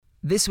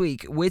This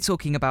week, we're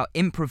talking about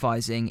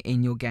improvising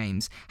in your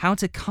games. How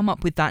to come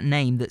up with that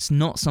name that's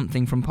not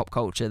something from pop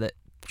culture that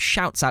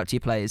shouts out to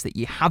your players that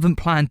you haven't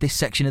planned this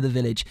section of the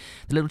village.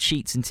 The little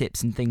cheats and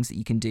tips and things that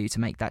you can do to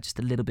make that just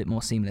a little bit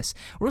more seamless.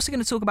 We're also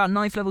going to talk about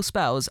 9th level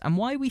spells and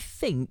why we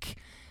think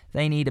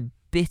they need a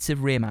bit of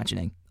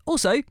reimagining.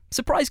 Also,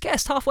 surprise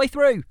guest halfway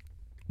through.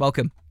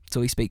 Welcome to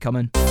We Speak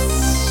Common.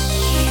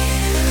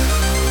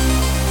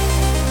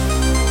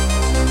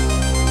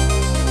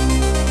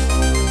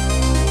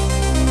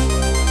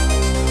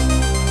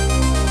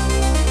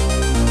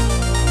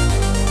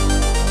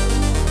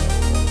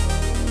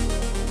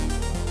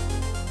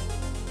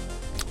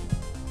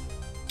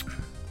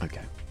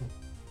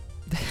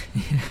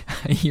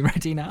 Are you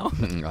ready now?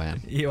 I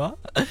am. You are?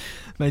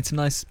 Made some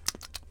nice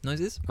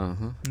noises?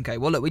 Uh-huh. Okay,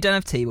 well look, we don't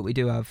have tea, but we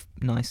do have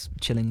nice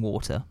chilling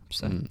water.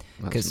 So,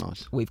 that's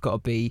nice. We've got to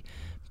be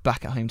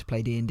back at home to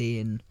play D&D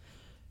in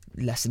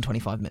less than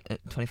 25 minutes.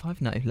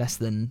 25? No, less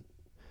than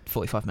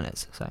 45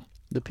 minutes. So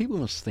The people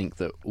must think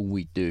that all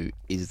we do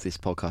is this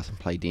podcast and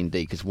play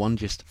D&D, because one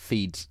just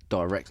feeds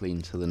directly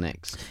into the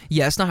next.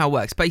 Yeah, that's not how it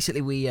works.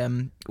 Basically,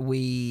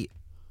 we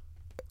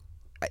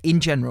in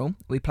general,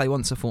 we play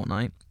once a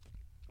fortnight.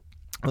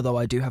 Although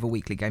I do have a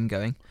weekly game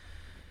going.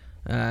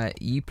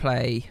 You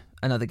play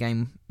another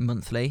game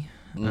monthly.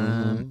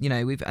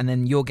 Mm-hmm. And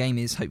then your game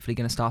is hopefully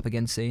going to start up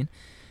again soon.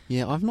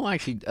 Yeah, I've not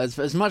actually, as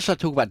much as I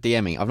talk about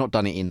DMing, I've not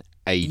done it in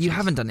ages. You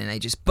haven't done it in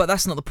ages, but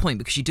that's not the point,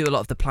 because you do a lot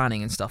of the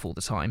planning and stuff all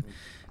the time,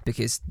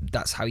 because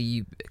that's how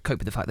you cope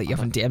with the fact that you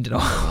haven't DM'd it all.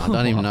 I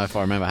don't even know if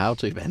I remember how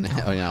to, Ben.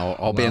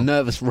 I'll be a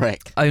nervous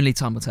wreck. Only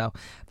time will tell.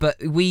 But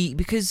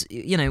because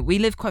we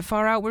live quite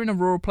far out, we're in a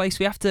rural place,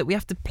 we have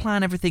to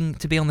plan everything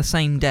to be on the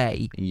same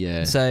day.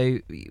 Yeah. So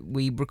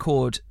we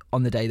record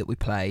on the day that we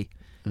play.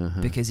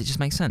 Because it just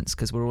makes sense,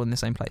 because we're all in the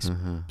same place. So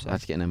I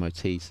had to get an MOT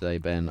today,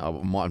 Ben. I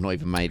might have not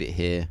even made it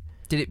here.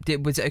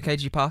 Was it okay?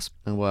 Did you pass?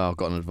 Well, I've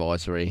got an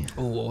advisory.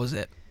 Oh, what was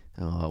it?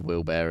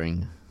 Wheel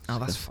bearing. Oh,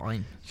 that's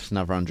fine. Just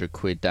another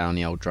 £100 down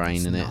the old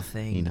drain, innit?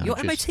 Nothing. Your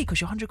MOT costs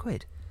you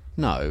 £100.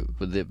 No,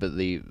 but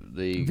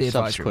the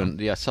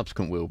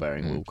subsequent wheel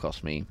bearing will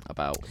cost me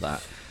about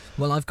that.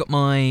 Well, I've got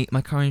my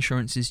car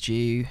insurance is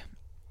due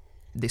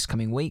this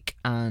coming week,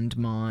 and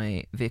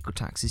my vehicle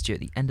tax is due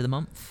at the end of the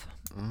month.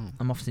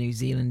 I'm off to New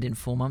Zealand in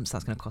 4 months.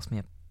 That's going to cost me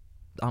an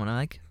arm and a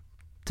leg.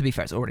 To be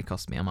fair, it's already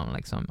cost me an arm and a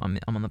leg, so I'm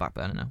on the back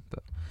burner now.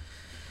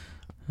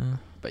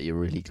 But you're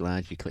really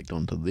glad you clicked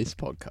onto this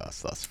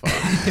podcast thus far.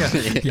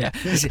 yeah.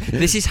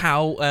 This is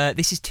how.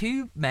 This is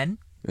two men.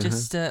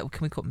 Just can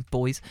we call them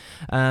boys?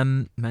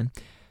 Men.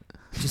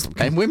 Just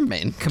Ben, we're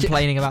men.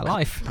 Complaining about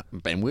life.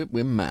 Ben,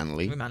 we're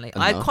manly. We're manly.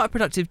 I had quite a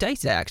productive day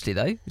today, actually,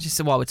 though.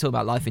 Just while we're talking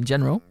about life in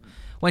general.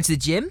 Went to the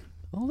gym.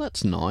 Oh,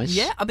 that's nice.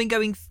 Yeah, I've been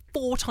going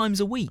 4 times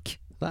a week.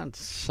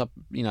 That's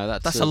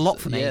that's a lot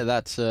for me. Yeah,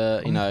 that's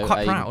I'm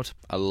quite proud.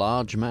 A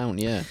large amount,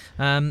 yeah.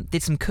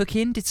 Did some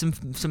cooking, did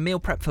some meal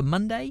prep for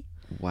Monday.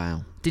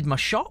 Wow. Did my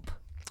shop.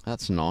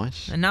 That's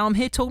nice. And now I'm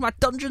here talking about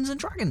Dungeons and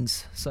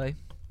Dragons. So,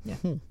 yeah.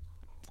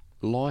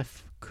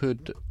 Life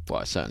could,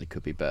 it certainly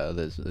could be better.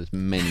 There's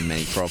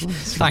many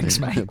problems. Thanks,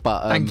 mate.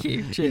 But thank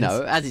you. Cheers.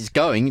 As it's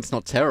going, it's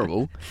not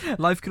terrible.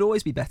 Life could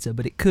always be better,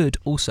 but it could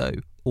also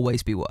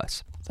always be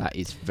worse. That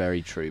is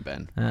very true,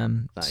 Ben.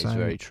 That is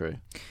very true.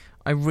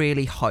 I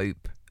really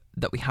hope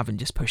that we haven't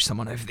just pushed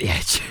someone over the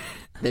edge.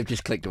 They've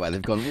just clicked away.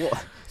 They've gone,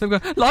 what? They've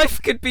gone,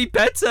 life could be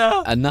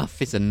better.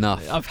 Enough is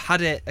enough. I've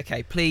had it.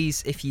 Okay,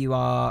 please, if you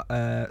are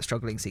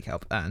struggling, seek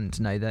help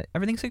and know that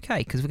everything's okay,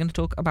 because we're going to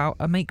talk about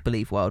a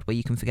make-believe world where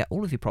you can forget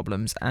all of your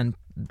problems and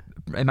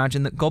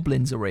imagine that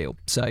goblins are real.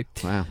 So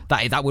wow,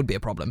 that would be a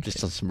problem.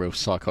 Just done some real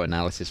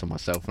psychoanalysis on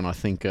myself, and I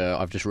think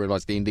I've just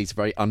realised D&D's a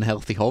very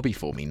unhealthy hobby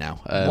for me now.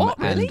 What,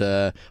 really?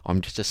 And I'm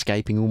just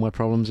escaping all my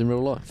problems in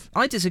real life.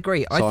 I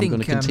disagree. So I'm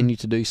going to continue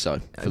to do so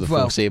for the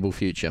foreseeable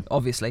future.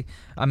 Obviously.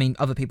 I mean,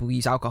 other people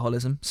use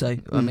alcoholism, so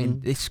I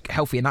mean, it's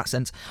healthy in that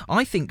sense.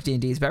 I think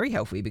D&D is very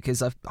healthy,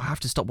 because I have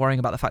to stop worrying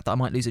about the fact that I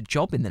might lose a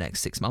job in the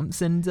next 6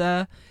 months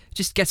and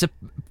just get to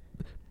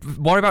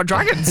worry about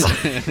dragons.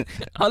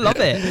 I love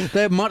it.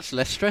 They're much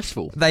less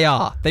stressful. They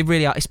are. They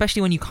really are,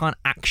 especially when you can't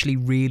actually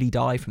really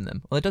die from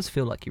them. Well, it does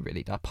feel like you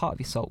really die. Part of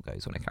your soul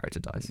goes when a character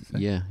dies. So.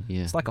 Yeah.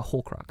 It's like a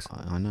Horcrux.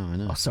 I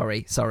know. Oh,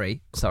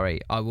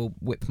 sorry. I will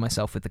whip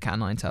myself with the cat of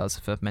nine tails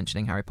for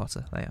mentioning Harry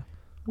Potter. There.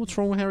 What's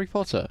wrong with Harry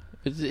Potter?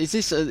 Is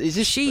this?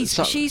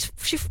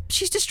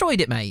 She's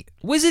destroyed it, mate.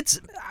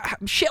 Wizards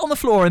shit on the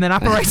floor and then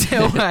apparate it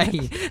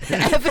away.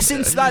 Ever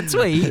since that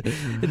tweet,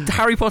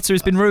 Harry Potter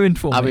has been ruined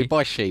for me. I mean,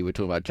 by she, we're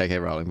talking about J.K.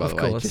 Rowling, by the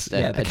way. Of course,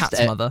 the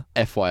cat's mother.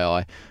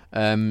 FYI.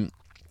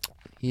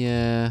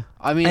 Yeah,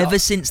 I mean, ever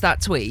since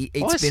that tweet,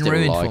 it's been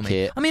ruined for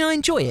me. I mean, I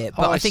enjoy it,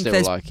 but I think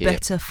there's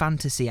better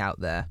fantasy out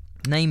there,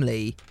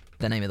 namely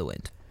The Name of the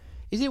Wind.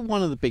 Is it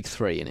one of the big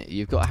three in it?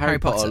 You've got Harry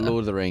Potter, Lord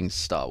of the Rings,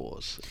 Star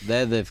Wars.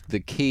 They're the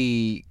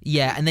key.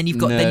 Yeah, and then you've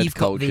got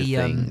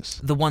things.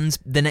 the ones.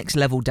 The next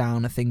level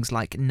down are things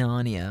like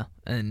Narnia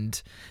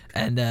and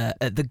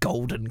the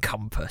Golden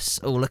Compass.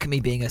 Oh, look at me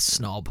being a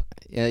snob.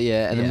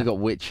 Yeah. And then we've got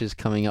Witchers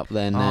coming up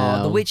there now.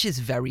 Oh, The Witcher's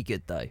very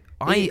good though.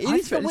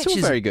 It's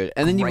all very good.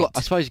 And then you've got,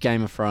 I suppose,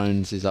 Game of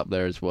Thrones is up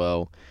there as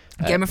well.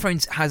 Game of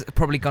Thrones has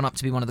probably gone up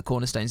to be one of the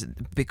cornerstones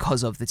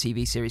because of the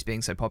TV series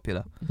being so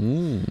popular.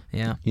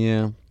 Yeah.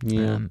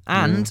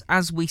 And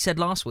as we said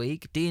last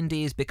week,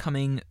 D&D is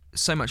becoming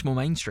so much more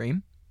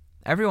mainstream.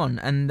 Everyone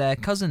and their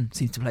cousin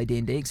seems to play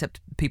D&D, except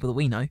people that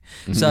we know.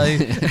 So,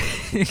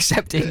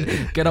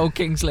 excepting good old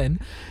King's Lynn.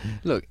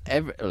 Look,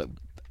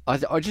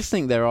 I just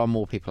think there are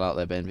more people out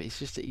there, Ben, but it's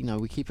just that,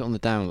 we keep it on the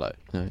down low.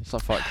 It's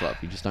like Fight Club.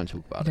 You just don't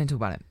talk about it. Don't talk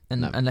about it.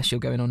 Unless you're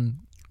going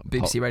on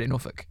BBC Radio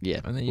Norfolk.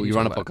 Yeah. Or you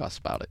run a podcast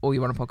about it. Or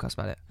you run a podcast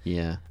about it.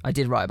 Yeah. I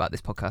did write about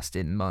this podcast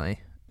in my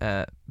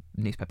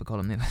newspaper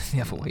column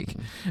the other week,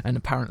 and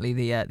apparently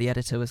the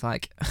editor was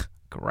like,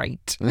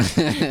 great. It's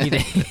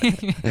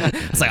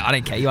like, I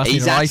don't care. You asked me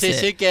to write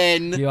it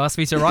again. You asked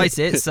me to write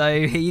it,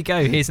 so here you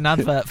go. Here's an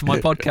advert for my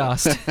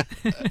podcast.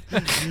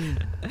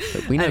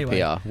 We know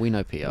PR. We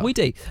know PR. We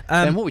do.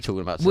 Then what are we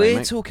talking about today,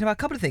 We're talking about a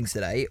couple of things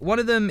today. One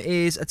of them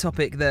is a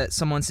topic that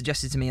someone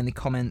suggested to me in the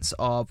comments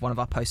of one of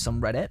our posts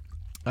on Reddit,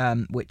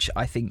 which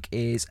I think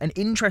is an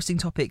interesting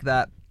topic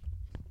that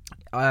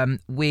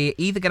we're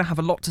either going to have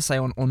a lot to say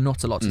on or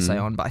not a lot to say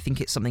on, but I think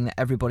it's something that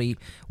everybody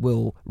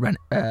will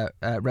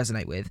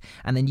resonate with.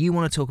 And then you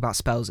want to talk about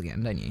spells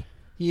again, don't you?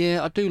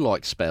 Yeah, I do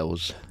like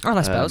spells. I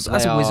like spells.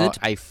 As a wizard,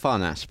 a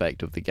fun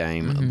aspect of the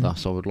game.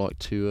 Thus, I would like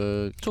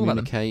to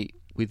communicate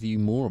with you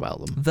more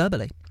about them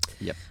verbally.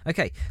 Yep.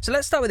 Okay, so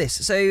let's start with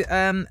this. So,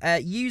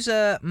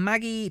 user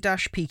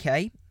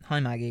Maggie-PK. Hi,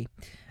 Maggie.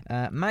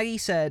 Maggie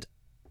said,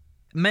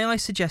 may I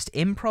suggest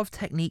improv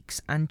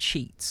techniques and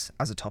cheats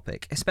as a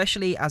topic,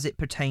 especially as it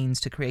pertains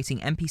to creating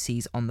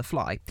NPCs on the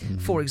fly?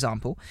 For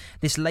example,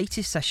 this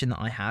latest session that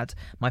I had,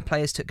 my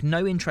players took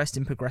no interest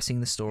in progressing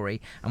the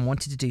story and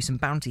wanted to do some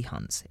bounty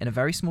hunts in a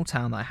very small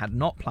town that I had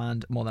not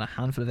planned more than a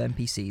handful of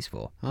NPCs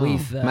for.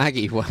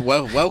 Maggie,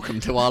 welcome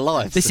to our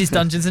lives. This is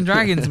Dungeons and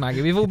Dragons,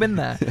 Maggie. We've all been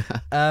there.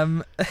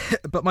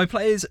 But my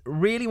players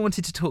really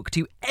wanted to talk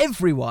to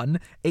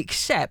everyone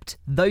except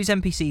those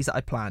NPCs that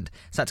I planned.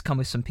 So I had to come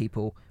with some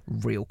people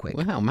real quick.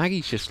 Wow,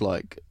 Maggie's just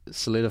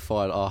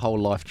solidified our whole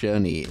life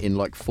journey in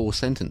 4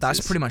 sentences.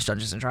 That's pretty much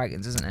Dungeons and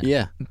Dragons, isn't it?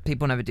 Yeah.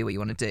 People never do what you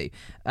want to do.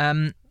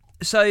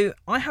 So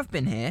I have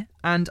been here,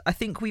 and I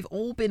think we've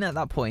all been at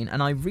that point,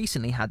 and I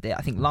recently had it,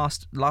 I think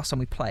last time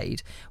we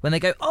played, when they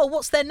go, oh,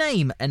 what's their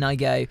name? And I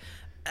go,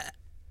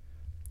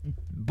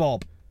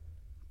 Bob.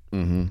 Bob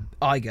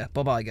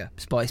Iger,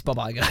 Spice, Bob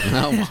Iger.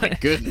 Oh my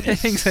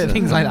goodness.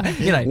 things like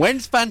that.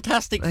 When's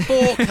Fantastic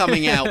Four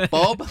coming out,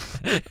 Bob?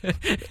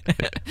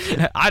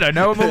 I don't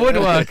know, I'm a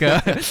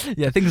woodworker.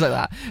 Yeah, things like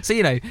that. So,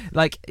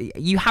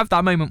 you have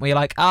that moment where you're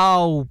like,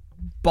 oh,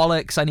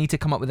 bollocks, I need to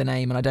come up with a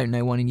name and I don't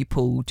know one, and you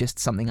pull just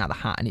something out of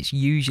the hat, and it's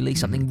usually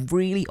something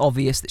really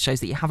obvious that shows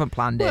that you haven't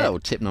planned it. Well,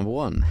 tip number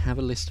 1, have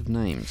a list of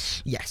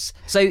names. Yes.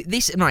 So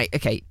here's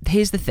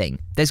the thing.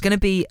 There's going to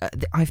be,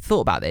 I've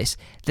thought about this,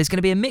 there's going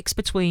to be a mix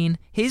between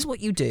here's what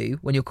you do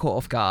when you're caught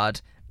off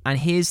guard, and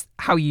here's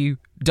how you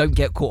don't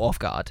get caught off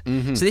guard.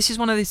 So this is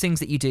one of those things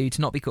that you do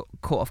to not be caught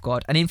off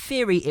guard, and in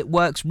theory it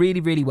works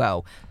really, really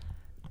well.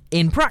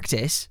 In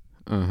practice,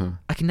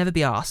 I can never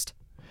be asked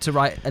to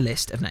write a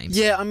list of names.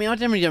 Yeah, I mean, I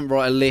generally don't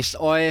write a list.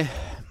 I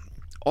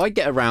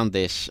get around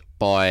this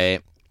by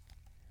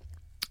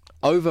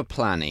over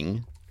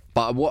planning.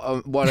 But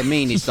what I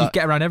mean is that you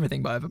get around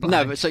everything by over planning.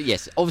 No, but so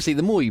yes, obviously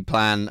the more you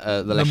plan,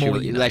 the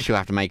less you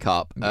have to make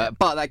up. Yeah.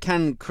 But that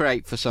can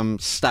create for some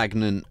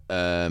stagnant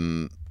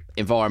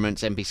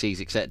environments, NPCs,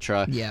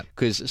 etc. Yeah.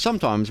 Because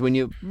sometimes when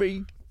you're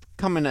really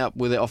coming up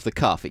with it off the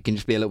cuff, it can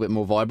just be a little bit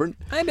more vibrant.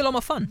 It'd be a lot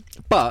more fun.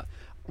 But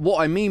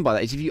what I mean by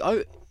that is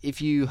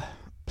if you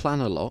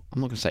plan a lot,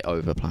 I'm not going to say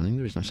over planning,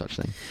 there is no such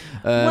thing.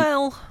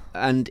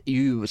 And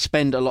you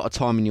spend a lot of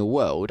time in your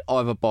world,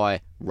 either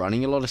by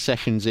running a lot of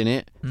sessions in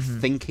it,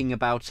 thinking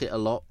about it a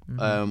lot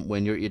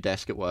when you're at your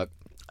desk at work.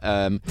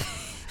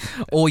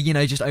 Or,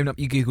 just open up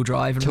your Google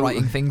Drive and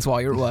writing things while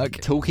you're at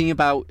work. Talking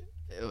about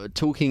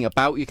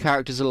your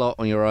characters a lot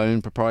on your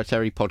own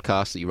proprietary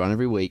podcast that you run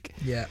every week.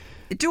 Yeah.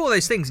 Do all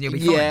those things and you'll be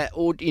fine. Yeah,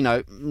 or,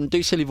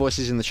 do silly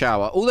voices in the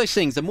shower. All those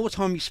things, the more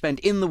time you spend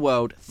in the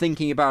world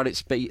thinking about it,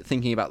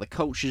 thinking about the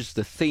cultures,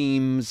 the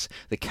themes,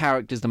 the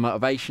characters, the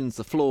motivations,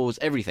 the flaws,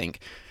 everything.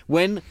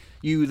 When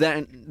you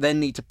then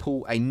need to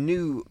pull a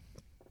new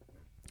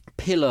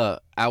pillar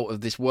out of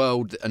this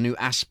world, a new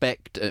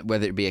aspect,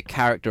 whether it be a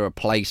character, a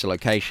place, a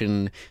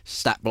location,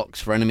 stat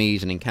blocks for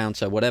enemies, an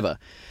encounter, whatever,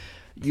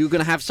 you're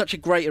going to have such a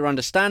greater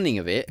understanding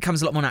of it. It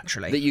comes a lot more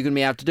naturally. That you're going to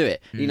be able to do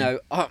it.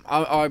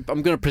 I'm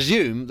going to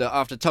presume that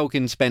after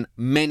Tolkien spent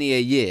many a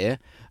year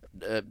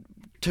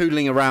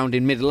tootling around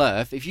in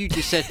Middle-earth, if you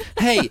just said,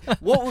 hey,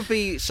 what would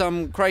be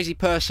some crazy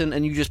person,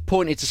 and you just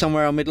pointed to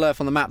somewhere on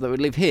Middle-earth on the map that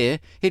would live here,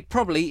 he'd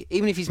probably,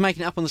 even if he's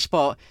making it up on the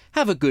spot,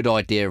 have a good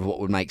idea of what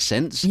would make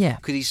sense. Yeah.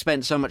 Because he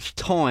spent so much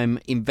time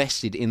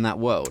invested in that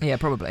world. Yeah,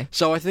 probably.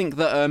 So I think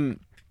that,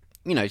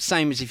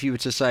 same as if you were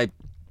to say,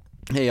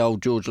 hey,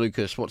 old George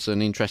Lucas, what's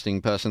an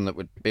interesting person that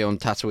would be on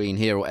Tatooine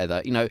here or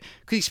whatever, because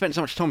he spent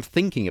so much time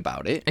thinking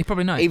about it. He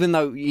probably knows. Even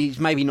though he's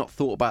maybe not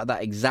thought about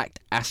that exact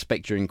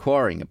aspect you're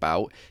inquiring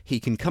about, he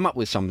can come up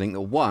with something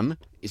that, one,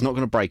 is not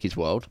going to break his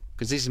world,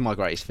 because this is my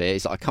greatest fear,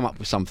 is that I come up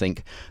with something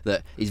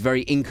that is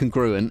very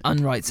incongruent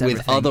Unwrites with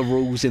everything. other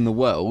rules in the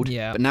world,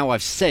 Yeah. but now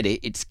I've said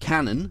it, it's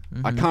canon,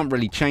 I can't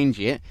really change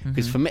it,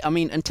 because for me,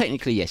 and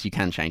technically, yes, you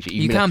can change it.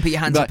 You can put your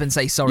hands up and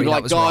say, sorry,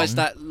 that was guys, wrong.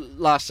 that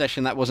last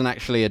session, that wasn't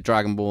actually a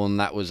Dragonborn,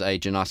 that was a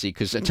Genasi,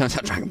 because it turns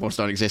out Dragonborns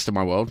don't exist in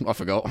my world, I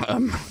forgot.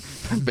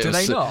 Do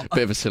they not?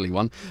 Bit of a silly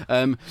one.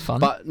 Fun.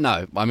 But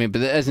no, but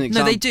as an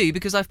example... No, they do,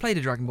 because I've played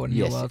a Dragonborn in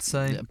your world,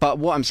 so... But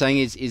what I'm saying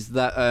is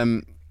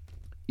that...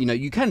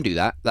 you can do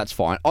that. That's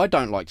fine. I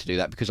don't like to do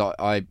that because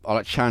I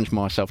like to challenge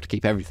myself to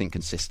keep everything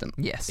consistent.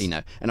 Yes.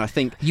 And I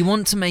think... You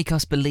want to make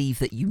us believe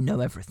that you know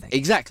everything.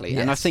 Exactly.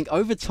 Yes. And I think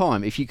over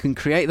time, if you can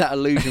create that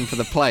illusion for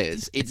the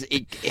players,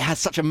 it has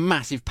such a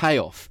massive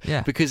payoff.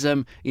 Yeah. Because,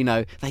 they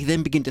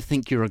then begin to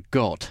think you're a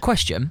god.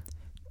 Question.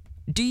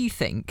 Do you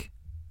think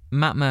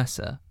Matt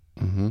Mercer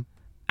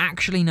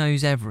actually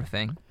knows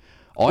everything?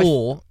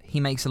 Or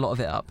he makes a lot of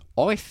it up?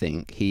 I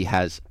think he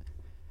has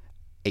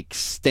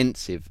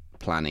extensive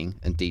planning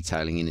and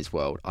detailing in his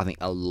world. I think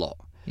a lot.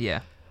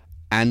 Yeah.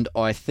 And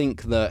I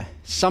think that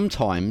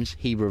sometimes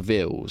he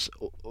reveals,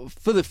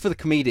 for the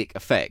comedic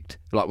effect,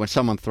 like when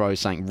someone throws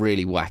something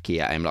really wacky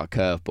at him, like a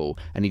curveball,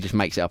 and he just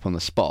makes it up on the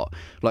spot.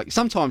 Like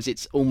sometimes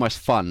it's almost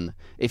fun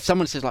if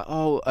someone says like,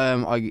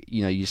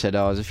 you said,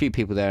 there's a few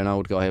people there, an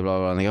old guy, blah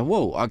blah, and they go,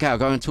 whoa, okay, I'll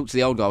go and talk to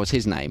the old guy. What's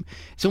his name?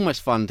 It's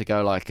almost fun to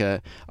go like,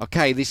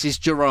 okay, this is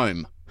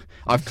Jerome.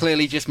 I've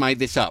clearly just made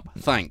this up.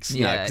 Thanks.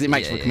 Because it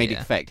makes for a comedic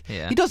effect.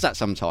 Yeah. He does that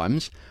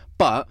sometimes,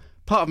 but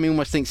part of me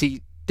almost thinks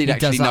he did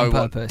actually know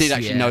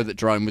that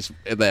Jerome was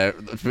there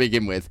to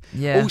begin with.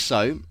 Yeah.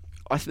 Also,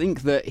 I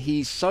think that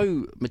he's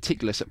so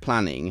meticulous at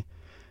planning,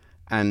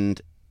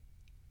 and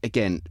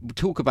again, we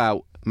talk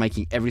about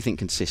making everything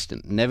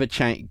consistent, never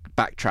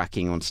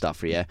backtracking on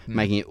stuff. Yeah,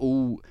 making it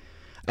all.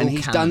 And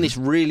he's done this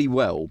really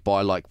well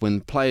by like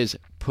when players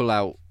pull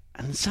out.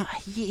 And so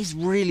he is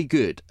really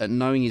good at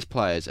knowing his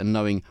players and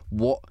knowing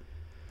what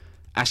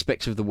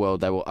aspects of the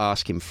world they will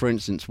ask him. For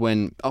instance,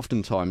 when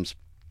oftentimes,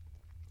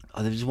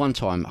 there was one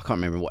time, I can't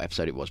remember what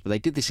episode it was, but they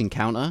did this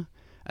encounter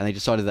and they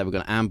decided they were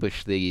going to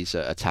ambush these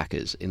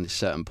attackers in this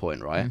certain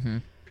point, right?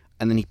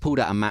 And then he pulled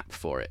out a map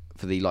for it,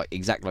 for the like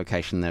exact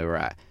location they were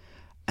at.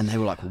 And they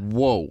were like,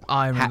 whoa.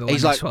 I remember when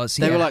this was.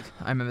 They were like,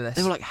 I remember this.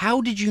 They were like, how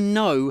did you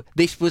know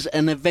this was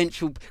an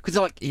eventual... Because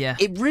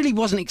it really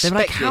wasn't expected.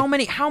 They were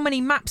like, how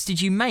many maps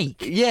did you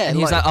make? Yeah. And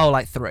he was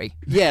like, 3.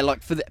 Yeah,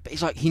 like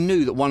it's like he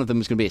knew that one of them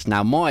was going to be this.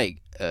 Now,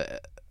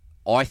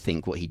 I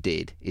think what he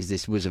did is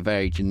this was a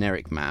very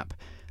generic map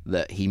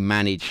that he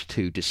managed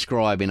to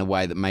describe in a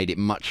way that made it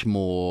much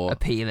more...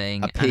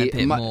 appealing and a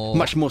bit more...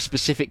 Much more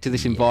specific to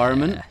this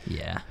environment.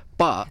 Yeah.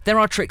 But there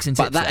are tricks and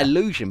tips. But that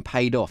illusion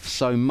paid off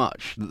so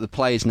much that the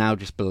players now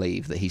just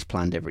believe that he's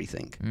planned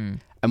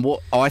everything. And what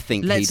I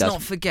think Let's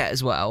not forget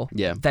as well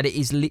that it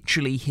is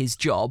literally his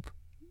job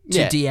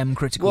to DM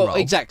Critical Role.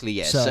 Exactly,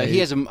 yes. So he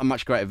has a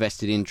much greater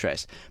vested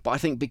interest. But I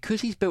think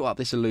because he's built up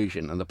this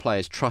illusion and the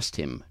players trust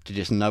him to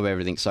just know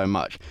everything so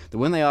much, that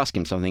when they ask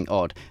him something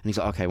odd, and he's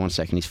like, okay, 1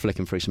 second, he's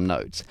flicking through some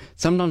notes.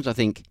 Sometimes I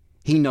think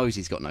he knows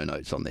he's got no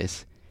notes on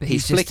this. But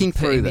he's flicking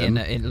through them,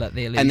 the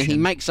illusion. and then he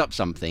makes up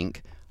something.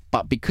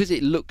 But because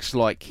it looks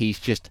like he's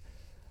just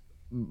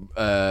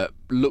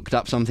looked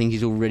up something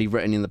he's already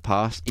written in the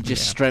past, it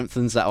just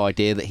strengthens that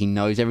idea that he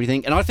knows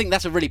everything. And I think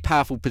that's a really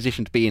powerful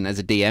position to be in as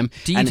a DM.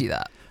 Do you do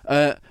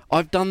that?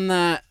 I've done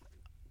that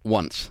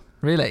once.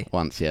 Really?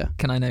 Once, yeah.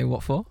 Can I know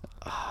what for?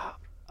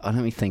 Let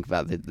me think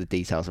about the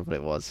details of what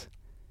it was.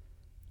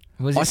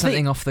 Was it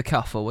something off the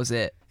cuff, or was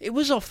it... It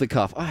was off the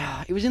cuff.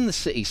 It was in the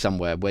city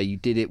somewhere where you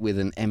did it with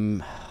an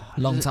M...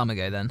 Long time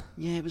ago, then.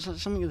 Yeah, it was like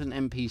something with an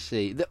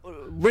NPC.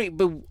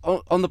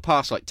 On the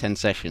past, 10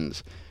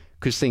 sessions,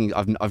 because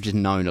I've just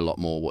known a lot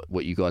more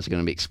what you guys are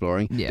going to be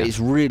exploring. Yeah. But it's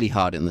really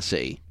hard in the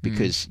city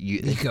because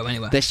you go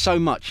anywhere. There's so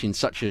much in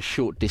such a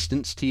short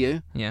distance to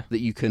you that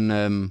you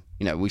can.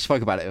 We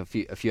spoke about it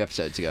a few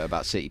episodes ago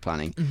about city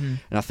planning, and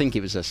I think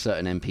it was a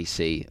certain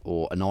NPC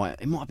or an item.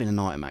 It might have been an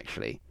item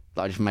actually.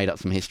 That I just made up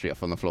some history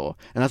off on the floor,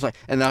 and I was like,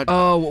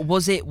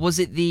 was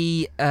it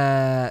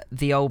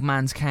the old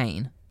man's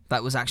cane?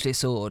 That was actually a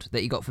sword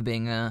that you got for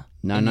being in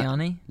the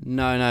army?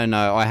 No.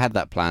 I had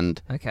that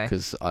planned. Okay.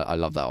 Because I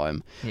love that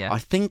item. Yeah. I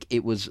think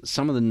it was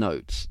some of the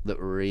notes that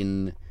were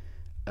in...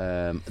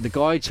 the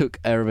guy took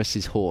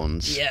Erebus's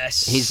horns.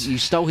 Yes. You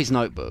stole his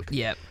notebook.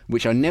 Yep.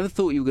 Which I never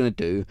thought you were going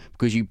to do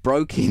because you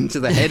broke into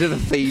the head of the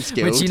Thieves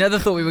Guild. Which you never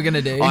thought we were going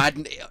to do.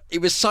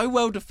 It was so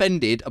well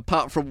defended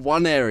apart from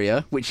one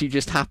area which you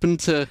just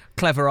happened to...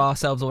 Clever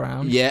ourselves all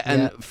around. Yeah,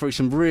 and through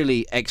some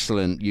really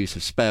excellent use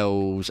of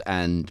spells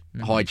and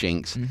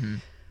hijinks.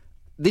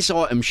 This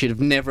item should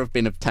have never have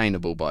been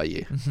obtainable by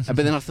you. But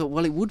then I thought,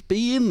 well, it would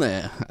be in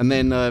there. And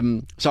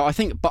then, so I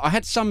think, but I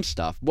had some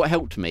stuff. What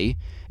helped me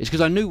is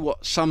because I knew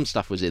what some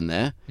stuff was in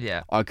there.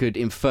 Yeah. I could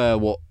infer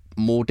what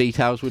more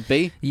details would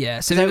be. Yeah,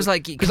 so it was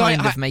like Because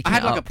kind of making I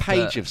had it like up, a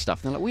page but of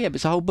stuff, and they're like, well, yeah, but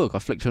it's a whole book. I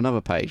flicked to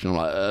another page, and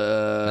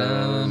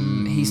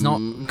I'm like, he's not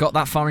got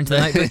that far into the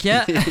notebook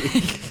yet.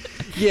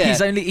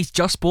 Yeah. He's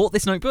just bought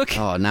this notebook.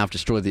 Oh, now I've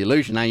destroyed the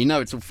illusion. Now you know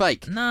it's all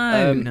fake.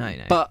 No.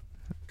 But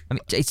I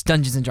mean, it's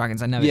Dungeons and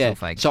Dragons. I know it's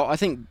all fake. So I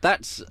think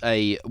that's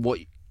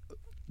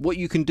what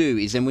you can do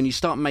is then when you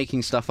start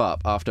making stuff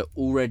up after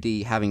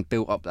already having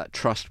built up that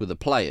trust with the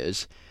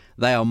players,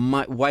 they are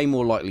way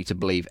more likely to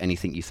believe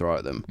anything you throw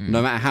at them,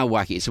 no matter how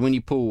wacky it is. So when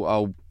you pull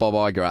old Bob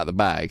Iger out of the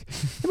bag,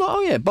 you're like,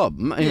 oh yeah, Bob.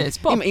 Yeah, it's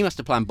Bob. He must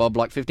have planned Bob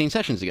like 15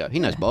 sessions ago. He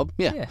knows Bob.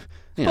 Yeah.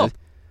 You know, Bob.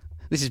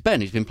 this is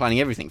Ben who's been planning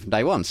everything from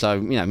day one, so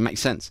it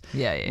makes sense.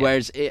 Yeah.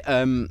 Whereas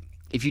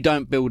if you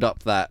don't build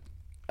up that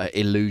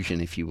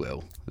illusion, if you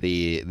will,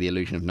 the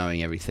illusion of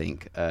knowing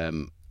everything,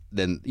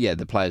 then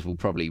the players will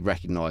probably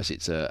recognise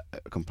it's a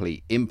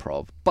complete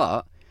improv.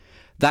 But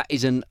that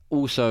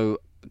also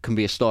can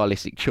be a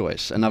stylistic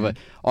choice.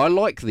 I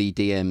like the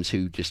DMs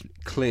who just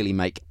clearly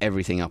make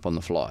everything up on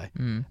the fly,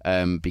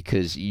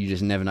 because you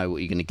just never know what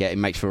you're going to get. It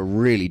makes for a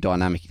really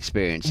dynamic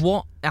experience.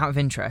 What, out of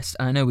interest,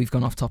 and I know we've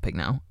gone off topic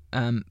now,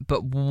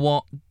 but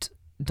what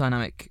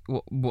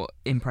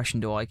impression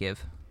do I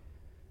give?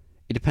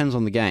 It depends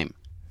on the game.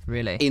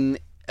 Really? In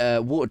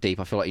Waterdeep,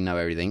 I feel like you know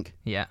everything.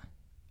 Yeah.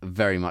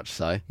 Very much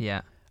so.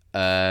 Yeah.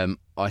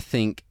 I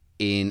think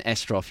in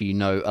Estroff you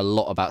know a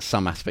lot about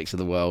some aspects of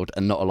the world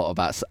and not a lot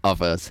about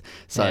others.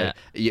 So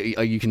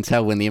you can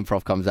tell when the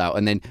improv comes out,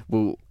 and then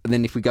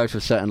if we go to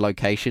a certain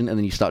location and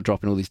then you start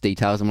dropping all these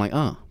details, I'm like,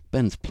 oh,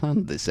 Ben's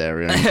planned this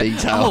area in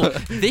detail.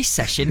 This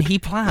session he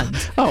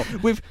planned.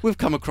 We've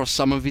come across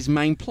some of his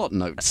main plot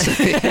notes.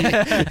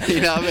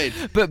 You know what I mean?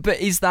 But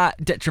is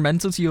that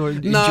detrimental to your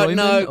enjoyment?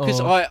 No,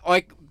 because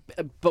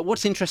But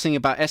what's interesting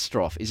about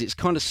Estroff is it's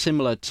kind of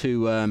similar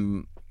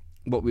to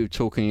what we were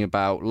talking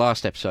about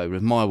last episode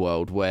with My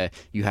World, where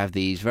you have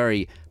these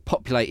very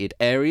populated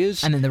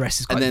areas, and then the rest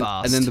is quite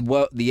vast. And then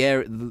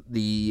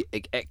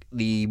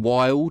the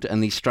wild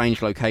and these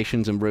strange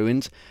locations and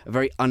ruins are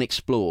very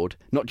unexplored,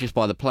 not just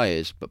by the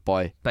players, but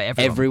by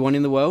everyone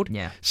in the world.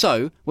 Yeah.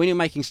 So when you're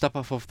making stuff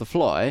up off the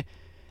fly,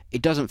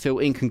 it doesn't feel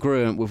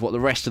incongruent with what the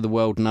rest of the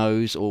world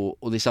knows or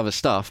this other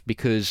stuff,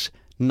 because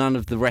none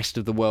of the rest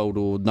of the world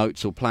or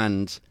notes or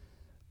plans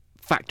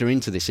factor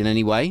into this in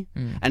any way.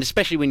 And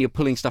especially when you're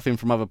pulling stuff in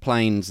from other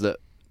planes that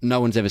no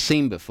one's ever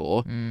seen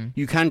before,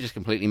 you can just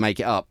completely make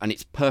it up, and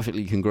it's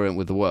perfectly congruent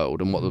with the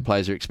world and what the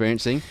players are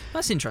experiencing.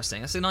 That's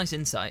interesting. That's a nice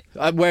insight.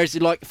 Whereas,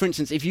 like, for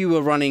instance, if you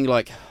were running,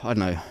 like, I don't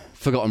know,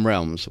 Forgotten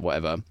Realms or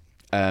whatever,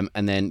 and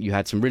then you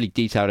had some really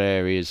detailed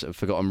areas of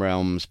Forgotten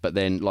Realms, but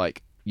then,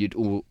 like, you'd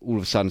all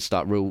of a sudden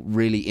start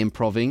really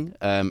improving,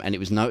 and it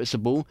was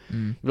noticeable.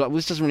 You're like, well,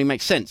 this doesn't really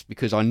make sense,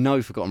 because I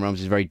know Forgotten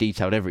Realms is very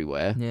detailed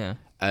everywhere. Yeah.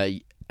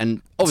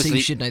 And obviously, so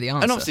you should know the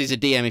answer. And obviously, as a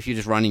DM, if you're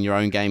just running your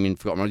own game in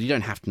Forgotten Realms, you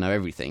don't have to know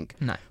everything.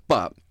 No.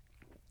 But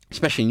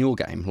especially in your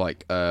game,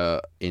 like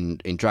in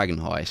Dragon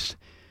Heist,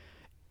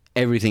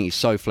 everything is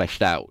so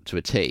fleshed out to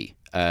a T.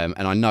 And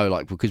I know,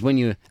 like, because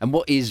we were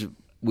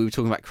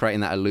talking about creating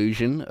that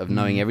illusion of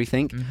knowing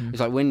everything. It's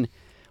like when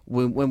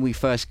we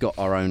first got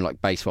our own, like,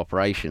 base of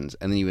operations,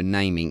 and then you were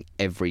naming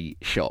every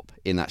shop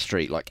in that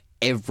street, like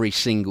every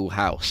single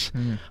house.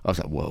 I was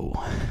like, whoa,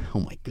 oh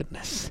my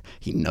goodness,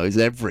 he knows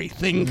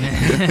everything.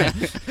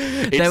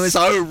 It's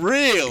so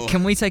real.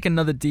 Can we take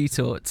another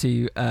detour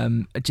to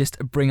just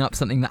bring up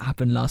something that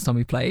happened last time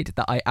we played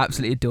that I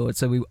absolutely adored?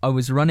 So I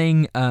was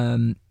running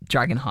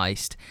Dragon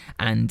Heist,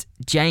 and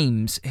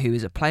James, who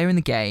is a player in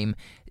the game,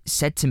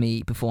 said to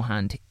me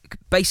beforehand,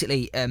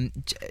 basically,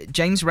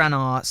 James ran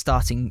our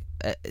starting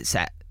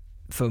set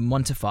from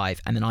 1 to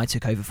 5, and then I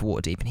took over for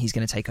Waterdeep, and he's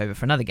going to take over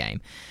for another game.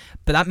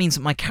 But that means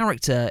that my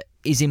character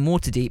is in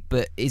Waterdeep,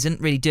 but isn't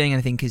really doing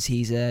anything, because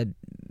he's not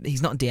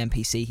a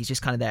DMPC. He's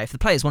just kind of there. If the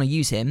players want to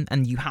use him,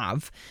 and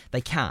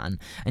they can.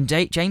 And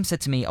James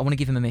said to me, I want to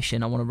give him a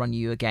mission. I want to run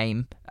you a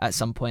game at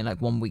some point,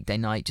 like one weekday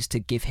night, just to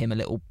give him a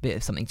little bit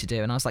of something to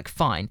do. And I was like,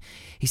 fine.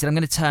 He said, I'm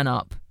going to turn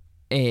up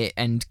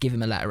and give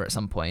him a letter at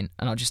some point,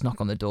 and I'll just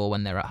knock on the door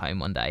when they're at home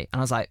one day.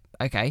 And I was like,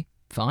 okay,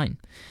 fine.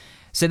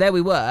 So there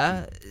we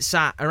were,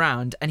 sat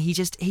around, and he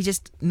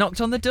just knocked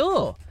on the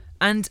door,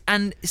 and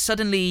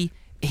suddenly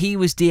he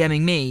was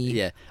DMing me.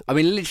 Yeah, I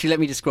mean, literally, let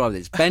me describe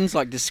this. Ben's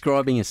like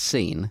describing a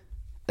scene,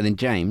 and then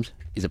James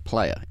is a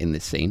player in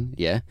this scene,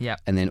 yeah? Yeah.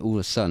 And then all of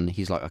a sudden,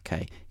 he's like,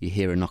 okay, you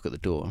hear a knock at the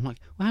door. I'm like,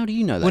 well, how do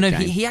you know that, Well, no,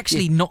 James? he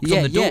actually knocked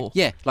on the door.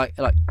 Yeah, like,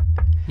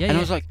 Yeah, and I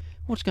was like,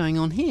 what's going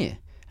on here?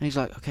 And he's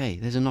like, okay,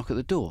 there's a knock at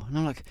the door. And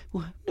I'm like,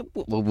 well,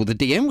 the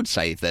DM would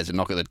say, if there's a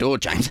knock at the door,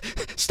 James,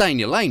 stay in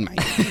your lane,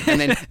 mate.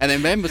 And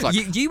then Ben was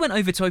like... You went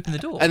over to open the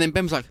door. And then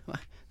Ben was like,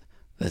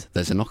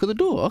 there's a knock at the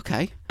door,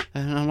 okay.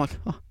 And I'm like,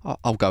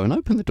 I'll go and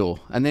open the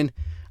door. And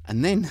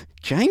then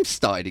James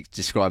started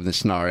describing the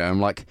scenario. I'm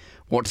like,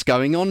 what's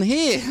going on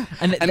here?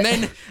 And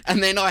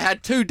then I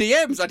had 2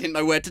 DMs. I didn't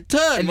know where to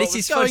turn. And what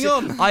was going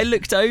on? I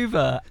looked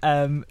over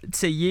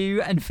to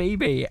you and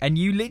Phoebe, and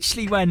you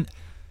literally went...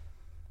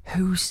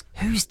 who's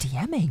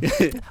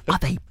DMing? Are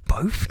they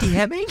both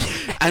DMing?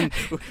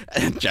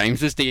 and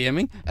James was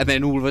DMing, and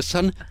then all of a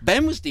sudden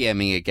Ben was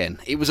DMing again.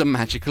 It was a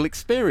magical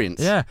experience.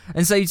 Yeah,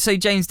 and so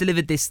James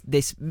delivered this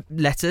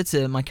letter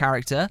to my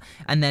character,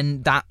 and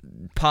then that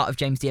part of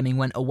James DMing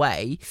went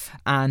away.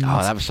 And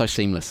that was so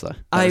seamless, though.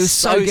 It was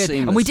so good,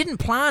 seamless. and we didn't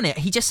plan it.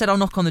 He just said, "I'll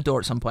knock on the door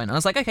at some point," and I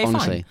was like, "Okay,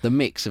 Honestly, fine." the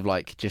mix of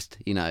like just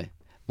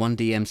one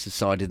DM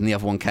subsided and the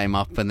other one came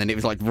up, and then it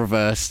was like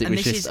reversed. It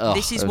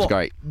was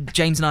great.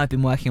 James and I have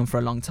been working on for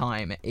a long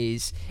time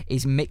is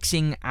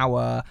mixing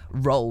our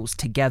roles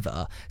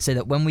together so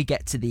that when we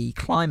get to the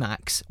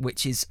climax,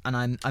 which is, and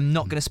I'm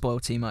not going to spoil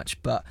too much,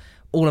 but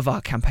all of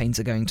our campaigns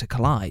are going to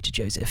collide,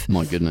 Joseph.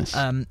 My goodness.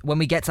 When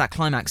we get to that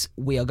climax,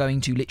 we are going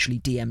to literally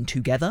DM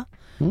together.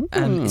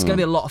 It's going to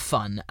be a lot of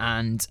fun,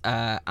 and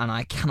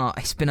I cannot.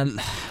 It's been a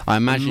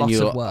lot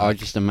of work. I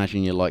just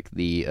imagine you're like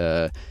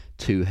the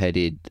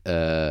two-headed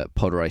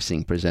pod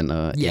racing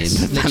presenter.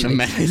 Yes, in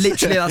literally,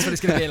 literally that's what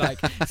it's going to be like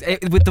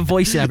with the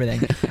voice and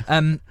everything.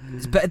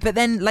 But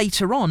then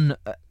later on,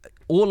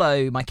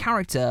 Orlo, my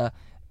character,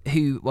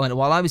 who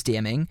while I was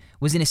DMing,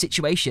 was in a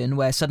situation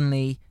where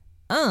suddenly,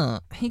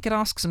 he could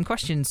ask some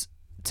questions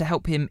to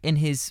help him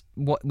in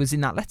what was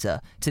in that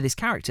letter to this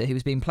character who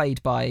was being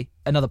played by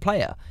another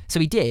player. So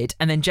he did,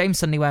 and then James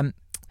suddenly went,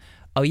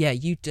 "Oh yeah,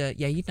 you'd know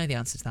the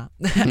answers to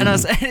that." And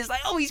it's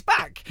like, "Oh, he's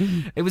back."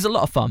 It was a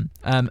lot of fun.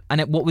 And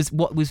what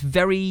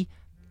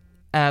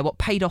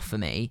paid off for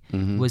me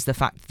was the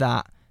fact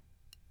that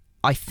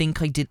I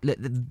think I did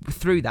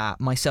through that.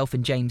 Myself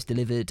and James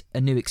delivered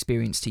a new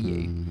experience to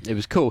you. It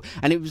was cool,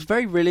 and it was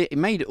it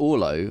made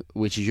Orlo,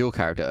 which is your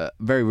character,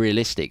 very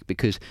realistic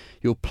because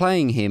you're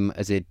playing him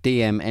as a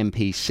DM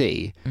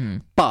NPC,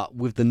 but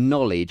with the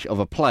knowledge of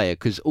a player,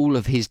 because all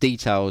of his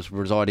details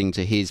residing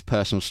to his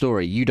personal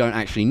story, you don't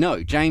actually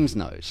know. James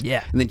knows,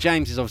 and then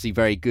James is obviously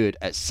very good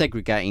at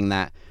segregating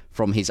that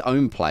from his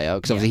own player,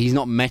 because obviously he's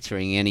not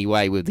metaing in any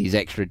way with these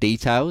extra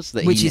details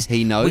that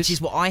he knows, which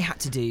is what I had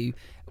to do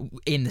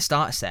in the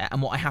starter set,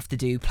 and what I have to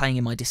do playing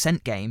in my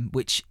Descent game,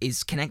 which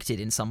is connected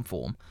in some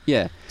form.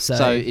 Yeah.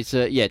 So it's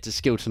a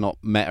skill to not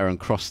meta and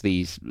cross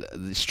these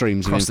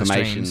streams of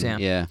information.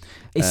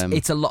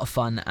 It's a lot of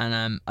fun,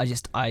 and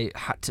I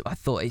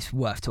thought it's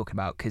worth talking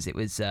about because it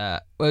was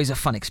a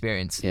fun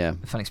experience. Yeah.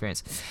 A fun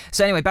experience.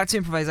 So anyway, back to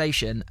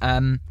improvisation.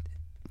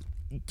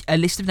 A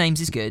list of names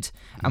is good,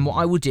 and what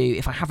I will do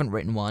if I haven't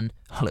written one,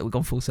 look, we've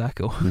gone full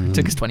circle. It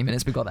took us 20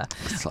 minutes, we got there.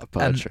 It's like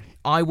poetry.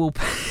 I will.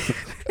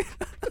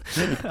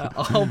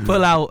 I'll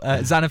pull out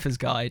Xanathar's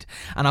guide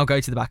and I'll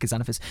go to the back of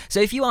Xanathar's. So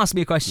if you ask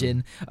me a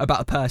question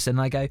about a person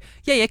and I go,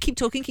 yeah, keep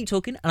talking,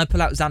 and I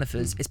pull out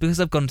Xanathar's, it's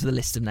because I've gone to the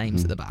list of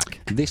names at the back.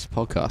 This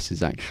podcast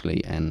is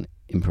actually an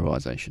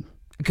improvisation.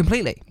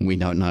 Completely. We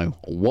don't know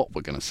what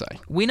we're going to say.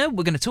 We know what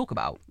we're going to talk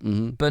about,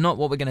 but not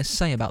what we're going to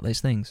say about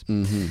those things.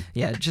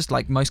 Yeah, just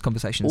like most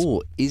conversations.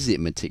 Or is it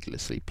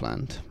meticulously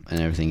planned and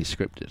everything is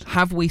scripted?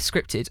 Have we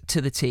scripted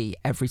to the T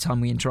every time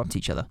we interrupt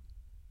each other?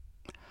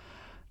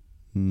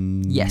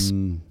 Yes.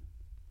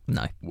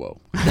 No.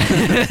 Whoa.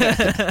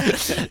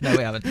 No,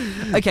 we haven't.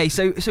 Okay,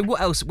 so what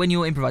else when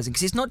you're improvising?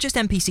 Because it's not just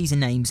NPCs and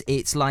names.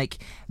 It's like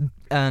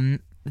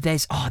there's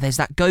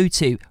that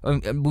go-to.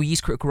 We'll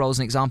use Critical Role as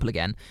an example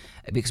again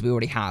because we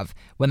already have.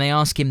 When they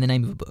ask him the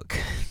name of a book,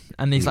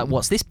 and he's like,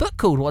 "What's this book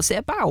called? What's it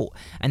about?"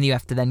 And you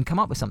have to then come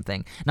up with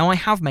something. Now, I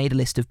have made a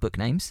list of book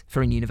names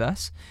for In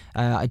Universe.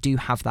 I do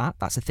have that.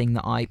 That's a thing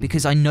that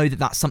because I know that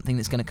that's something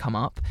that's going to come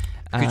up.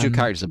 Because your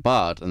character's a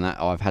bard, and that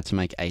I've had to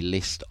make a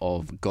list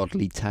of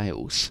godly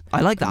tales.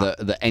 I like that.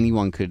 That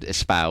anyone could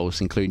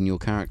espouse, including your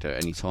character,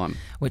 at any time.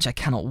 Which I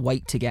cannot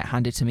wait to get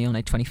handed to me on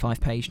a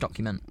 25-page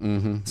document. It's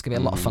going to be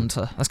a lot of fun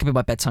that's going to be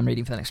my bedtime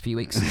reading for the next few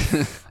weeks.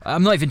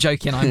 I'm not even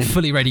joking. I'm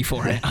fully ready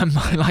for it. I'm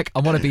like, I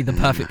want to be the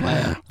perfect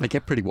player. They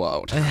get pretty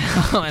wild.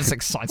 It's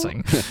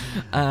exciting.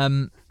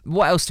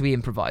 What else do we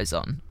improvise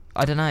on?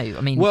 I don't know.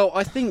 I mean... Well,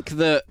 I think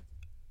that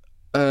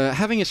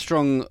having a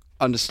strong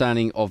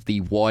understanding of the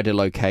wider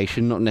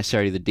location, not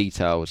necessarily the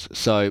details.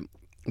 So,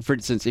 for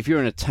instance, if you're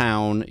in a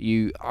town,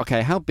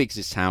 how big is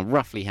this town?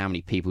 Roughly how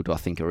many people do I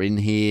think are in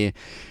here?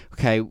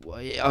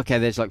 Okay,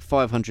 there's like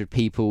 500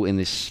 people in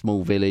this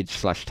small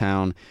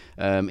village/town.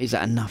 Is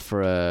that enough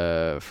for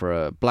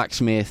a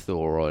blacksmith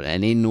or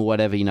an inn or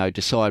whatever?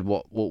 Decide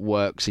what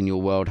works in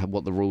your world,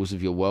 what the rules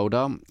of your world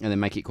are, and then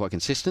make it quite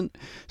consistent.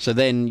 So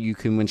then you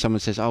can, when someone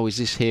says, "Oh, is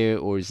this here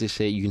or is this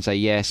here?" you can say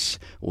yes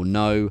or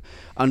no.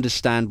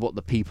 Understand what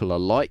the people are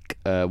like,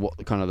 what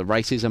the kind of the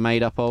races are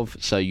made up of,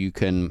 so you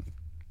can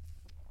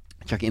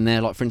chuck it in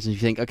there. Like, for instance,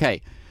 if you think,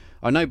 okay,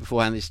 I know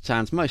beforehand this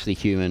town's mostly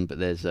human, but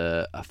there's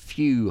a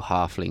few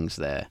halflings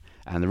there.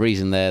 And the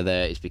reason they're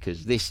there is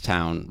because this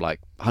town, like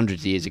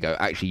hundreds of years ago,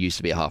 actually used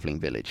to be a halfling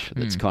village.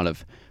 That's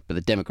but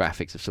the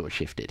demographics have sort of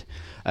shifted.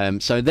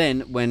 So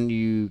then when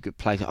you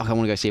play, I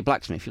want to go see a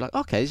blacksmith, you're like,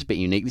 okay, this is a bit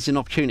unique. This is an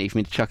opportunity for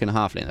me to chuck in a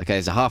halfling. Okay,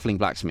 there's a halfling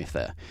blacksmith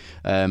there.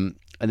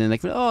 and then they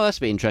can, oh, that's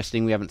a bit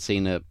interesting. We haven't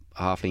seen a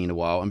halfling in a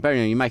while. And bearing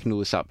in mind, you're making all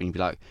this up, and you'd be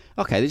like,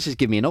 okay, this is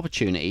giving me an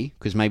opportunity,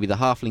 because maybe the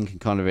halfling can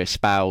kind of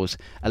espouse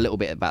a little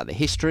bit about the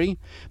history.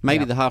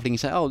 Maybe the halfling can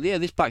say, oh yeah,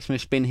 this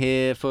blacksmith's been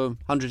here for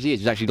hundreds of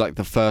years. It's actually like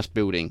the first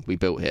building we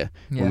built here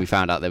when we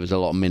found out there was a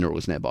lot of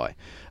minerals nearby.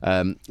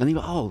 And you're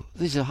like, oh,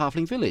 this is a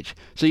halfling village.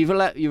 So you've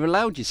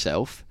allowed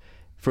yourself,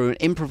 for an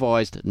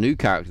improvised new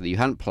character that you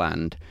hadn't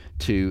planned,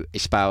 to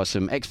espouse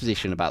some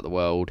exposition about the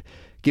world,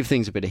 give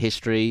things a bit of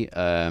history,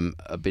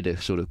 a bit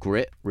of sort of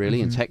grit,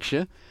 really, and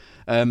texture.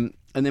 And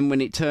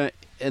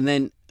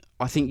then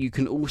I think you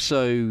can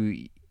also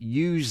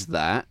use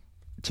that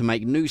to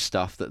make new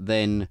stuff that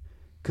then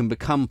can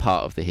become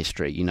part of the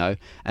history,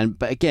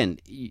 but again,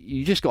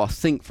 you just got to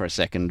think for a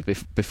second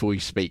before you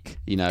speak,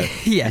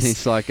 Yes. And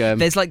it's like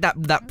there's like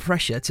that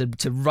pressure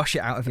to rush it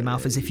out of your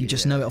mouth as if you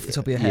just know it off the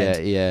top of your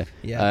head.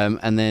 Yeah.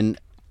 And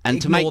ignore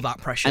to make that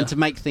pressure, and to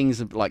make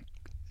things like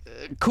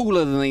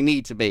cooler than they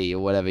need to be,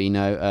 or whatever,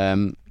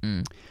 And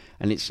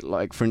it's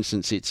like, for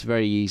instance, it's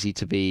very easy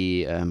to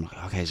be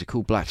okay, he's a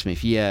cool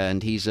blacksmith,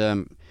 and he's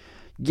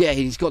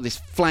he's got this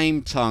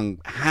flame tongue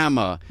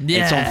hammer.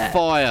 It's on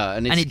fire,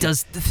 and it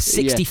does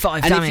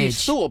 65 damage. And if you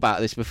thought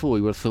about this before,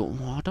 you would have thought,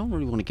 well, I don't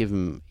really want to give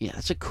him. Yeah,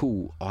 that's a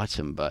cool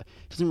item, but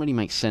it doesn't really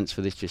make sense for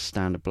this just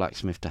standard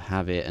blacksmith to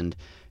have it, and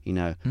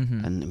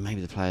and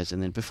maybe the players,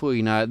 and then before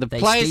you know it, the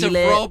players have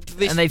robbed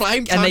this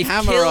flame tongue hammer. And they've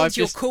killed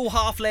your cool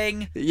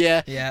halfling.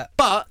 Yeah.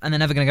 But and they're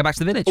never going to go back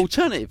to the village.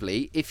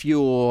 Alternatively, if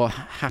you're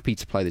happy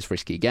to play this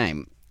risky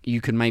game, you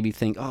can maybe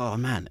think, oh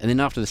man, and then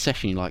after the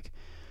session, you're like,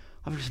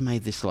 I've just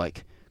made this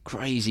like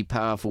crazy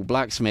powerful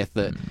blacksmith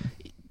that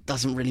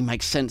doesn't really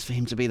make sense for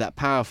him to be that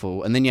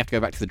powerful, and then you have to go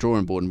back to the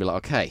drawing board and be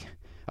like, okay,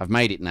 I've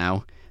made it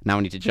now I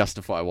need to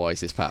justify why is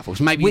this powerful.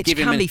 So maybe which you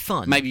give can him be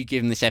fun. Maybe you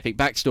give him this epic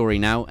backstory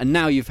now, and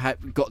now you've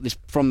got this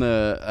from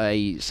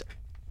a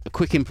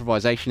quick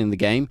improvisation in the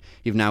game.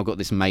 You've now got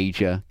this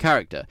major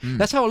character.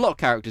 That's how a lot of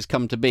characters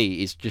come to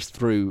be, is just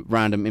through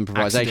random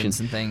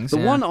improvisations and things. The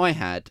one I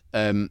had,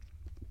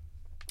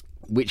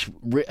 which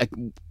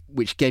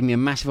gave me a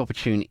massive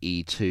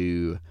opportunity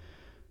to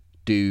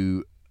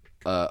do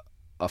a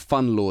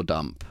fun lore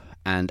dump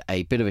and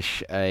a bit of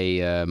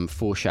a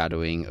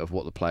foreshadowing of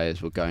what the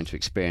players were going to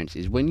experience,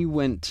 is when you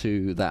went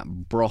to that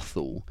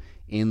brothel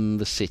in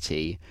the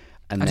city.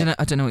 And I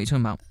don't know what you're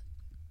talking about.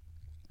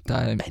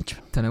 Benjamin.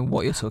 Don't know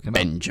what you're talking about.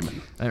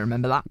 Benjamin. I don't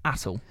remember that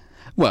at all.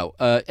 Well,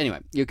 anyway,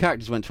 your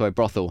characters went to a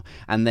brothel,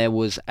 and there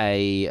was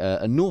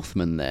a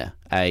Northman there,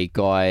 a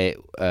guy,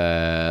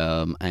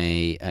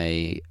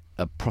 a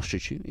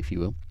prostitute, if you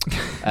will,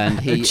 and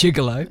a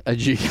gigolo,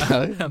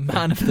 a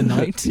man of the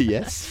night.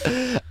 Yes,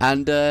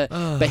 and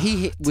but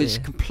he was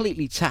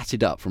completely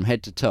tatted up from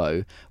head to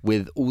toe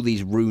with all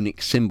these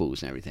runic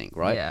symbols and everything,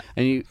 right? Yeah.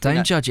 And you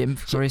don't judge him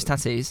for his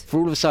tattoos. For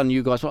all of a sudden,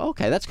 you guys were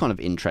okay. That's kind of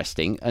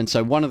interesting. And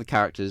so one of the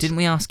characters, didn't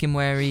we ask him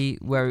where he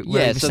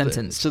was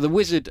sentenced? So the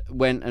wizard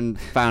went and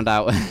found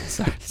out.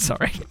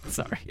 sorry.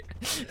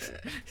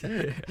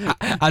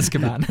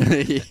 Azkaban.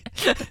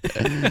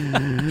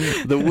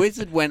 The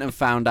wizard went and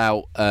found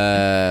out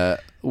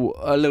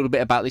a little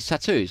bit about these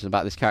tattoos and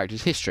about this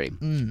character's history,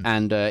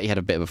 and he had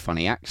a bit of a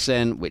funny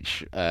accent,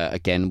 which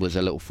again was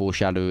a little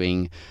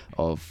foreshadowing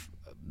of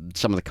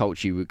some of the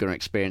culture you were going to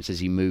experience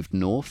as you moved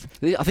north.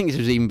 I think this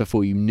was even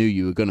before you knew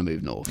you were going to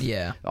move north.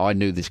 Yeah, I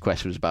knew this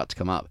quest was about to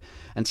come up,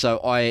 and so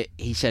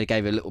he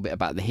gave a little bit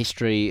about the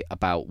history,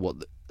 about what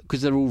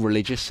because they're all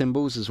religious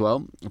symbols as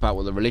well, about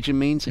what the religion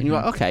means. And you're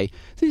like, okay,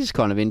 this is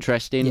kind of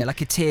interesting. Yeah,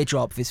 like a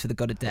teardrop is for the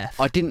god of death.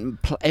 I didn't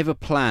ever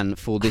plan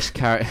for this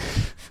character.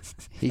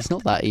 He's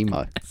not that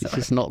emo. He's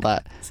just not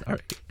that. Sorry.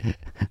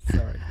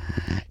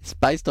 It's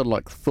based on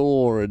like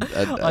Thor and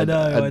I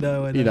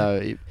know. You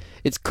know,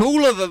 it's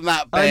cooler than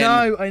that, Ben.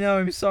 I know.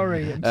 I'm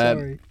sorry.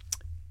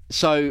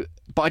 So,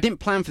 but I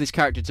didn't plan for this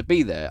character to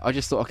be there. I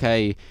just thought,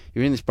 okay,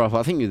 you're in this brothel.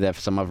 I think you're there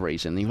for some other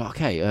reason. And you're like,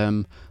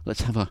 okay,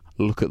 let's have a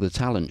look at the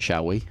talent,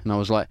 shall we? And I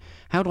was like,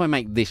 how do I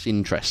make this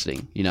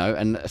interesting? You know,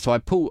 and so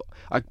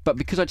but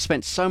because I'd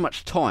spent so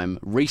much time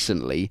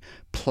recently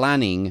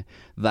planning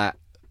that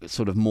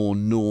sort of more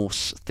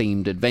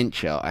Norse-themed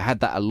adventure, I had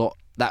that a lot.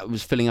 That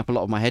was filling up a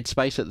lot of my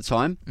headspace at the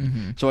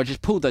time. So I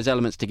just pulled those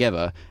elements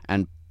together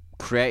and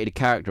created a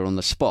character on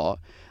the spot.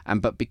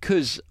 But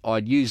because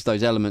I'd used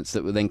those elements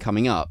that were then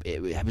coming up,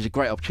 it was a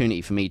great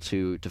opportunity for me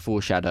to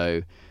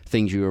foreshadow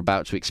things you were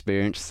about to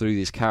experience through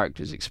these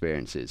characters'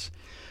 experiences.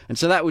 And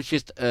so that was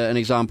just an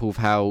example of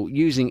how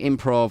using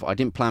improv, I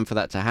didn't plan for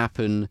that to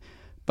happen,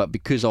 but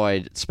because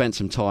I'd spent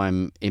some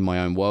time in my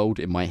own world,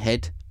 in my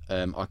head,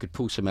 I could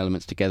pull some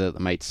elements together that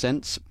made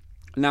sense.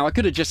 Now, I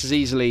could have just as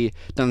easily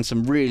done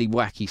some really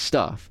wacky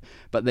stuff,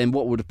 but then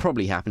what would have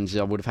probably happened is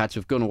I would have had to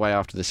have gone away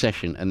after the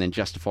session and then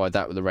justified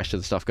that with the rest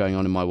of the stuff going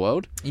on in my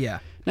world. Yeah.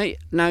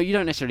 Now you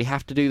don't necessarily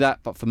have to do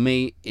that, but for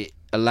me, it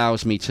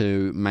allows me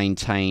to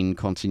maintain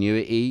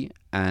continuity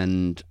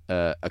and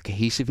a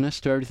cohesiveness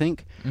to everything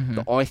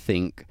that I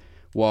think,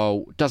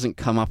 while it doesn't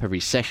come up every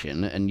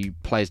session and you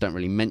players don't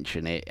really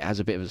mention it, it has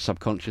a bit of a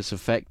subconscious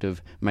effect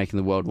of making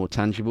the world more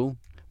tangible.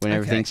 when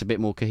everything's a bit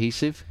more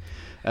cohesive.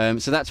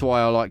 So that's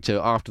why I like to,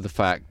 after the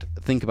fact,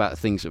 think about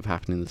things that have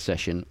happened in the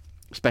session,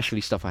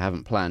 especially stuff I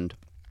haven't planned.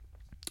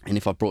 And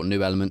if I've brought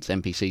new elements,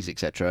 NPCs,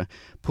 etc.,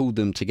 pulled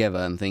them together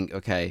and think,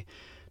 okay,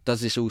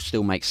 does this all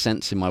still make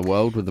sense in my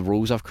world with the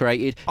rules I've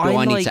created? Do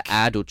I need to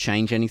add or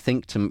change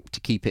anything to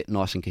keep it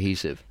nice and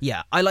cohesive?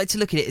 Yeah, I like to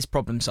look at it as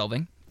problem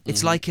solving.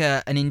 It's like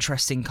an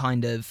interesting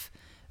kind of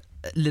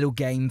little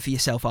game for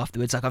yourself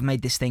afterwards. Like, I've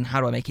made this thing, how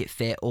do I make it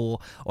fit? Or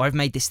I've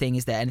made this thing,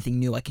 is there anything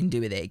new I can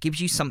do with it? It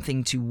gives you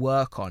something to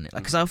work on.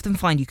 Like, because I often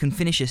find you can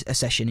finish a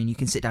session and you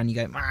can sit down and you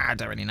go, I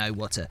don't really know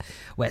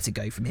where to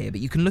go from here. But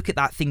you can look at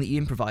that thing that you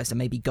improvised and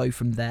maybe go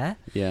from there.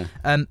 Yeah.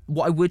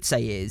 What I would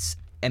say is,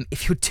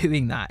 if you're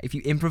doing that, if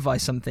you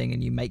improvise something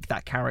and you make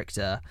that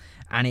character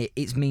and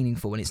it's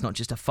meaningful and it's not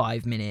just a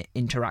 5-minute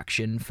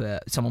interaction for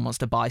someone wants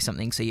to buy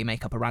something, so you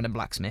make up a random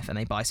blacksmith and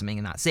they buy something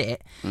and that's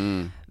it,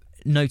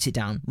 note it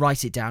down,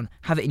 write it down,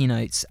 have it in your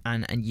notes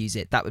and use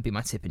it. That would be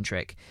my tip and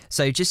trick.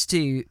 So just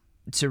to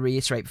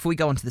reiterate, before we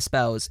go on to the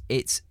spells,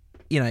 it's,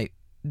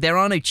 there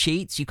are no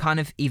cheats. You kind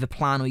of either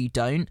plan or you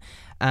don't.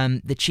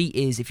 The cheat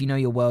is, if you know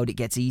your world, it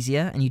gets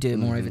easier and you do it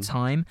more over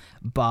time.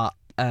 But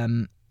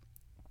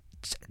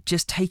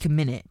just take a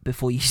minute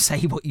before you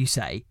say what you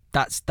say.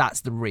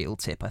 That's the real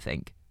tip, I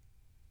think.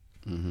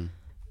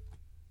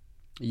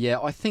 Yeah,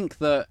 I think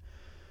that,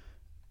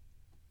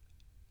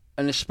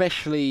 and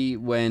especially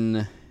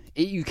when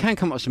you can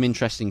come up with some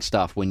interesting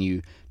stuff when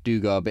you do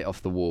go a bit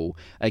off the wall.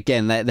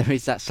 Again, there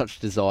is that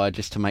such desire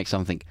just to make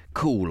something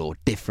cool or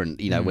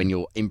different, when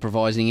you're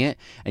improvising it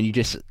and you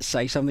just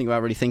say something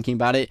without really thinking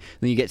about it.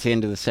 Then you get to the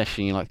end of the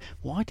session and you're like,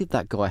 why did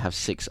that guy have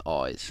 6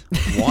 eyes?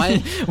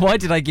 Why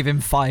did I give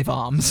him 5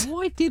 arms?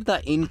 Why did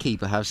that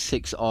innkeeper have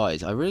 6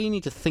 eyes? I really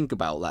need to think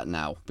about that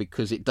now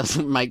because it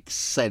doesn't make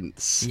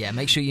sense. Yeah,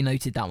 make sure you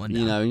noted that one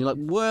down. And you're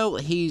like, well,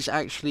 he's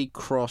actually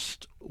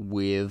crossed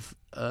with...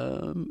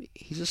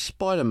 he's a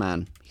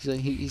Spider-Man.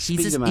 He's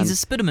Spider-Man. He's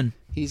a Spiderman.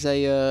 He's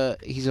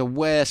a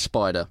were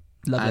spider.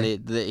 Lovely.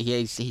 And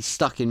he's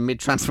stuck in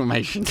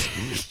mid-transformation.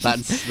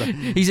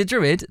 He's a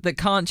druid that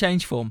can't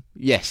change form.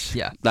 Yes.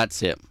 Yeah.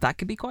 That's it. That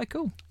could be quite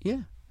cool.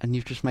 Yeah. And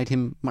you've just made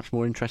him much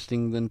more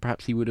interesting than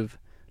perhaps he would have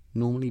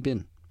normally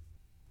been.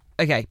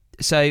 Okay,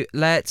 so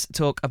let's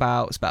talk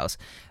about spells.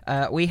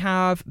 We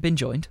have been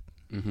joined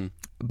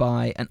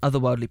by an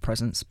otherworldly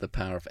presence. The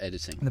power of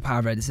editing.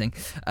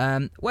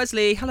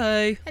 Wesley,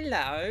 hello.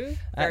 Hello.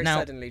 Very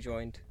suddenly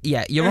joined.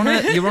 Yeah,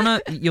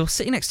 you're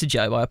sitting next to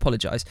Joe. I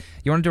apologise.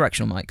 You're on a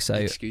directional mic, so.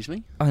 Excuse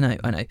me. I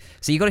know.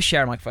 So you got to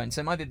share a microphone.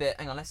 So it might be a bit.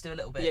 Hang on, let's do a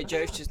little bit. Yeah,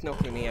 Joe's just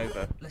knocking me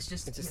over. Let's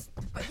just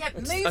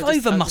move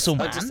over, muscle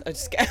man. I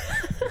just get.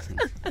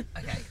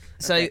 Okay.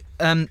 So,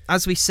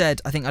 as we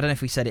said, I don't know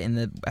if we said it in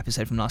the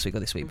episode from last week or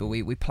this week, but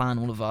we plan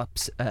all of our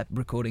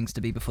recordings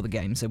to be before the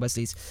game. So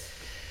Wesley's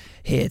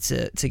here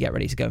to get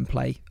ready to go and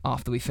play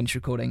after we finish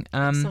recording.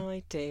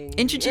 Exciting.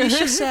 Introduce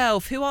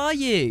yourself. Who are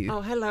you?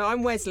 Oh, hello.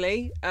 I'm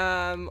Wesley.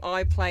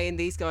 I play in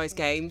these guys'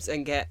 games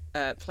and get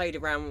played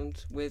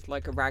around with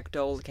like a rag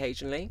doll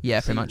occasionally.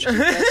 Yeah, pretty much.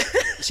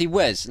 See,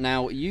 Wes,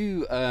 now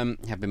you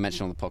have been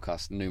mentioned on the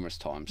podcast numerous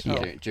times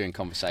during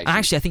conversations.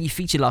 Actually, I think you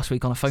featured last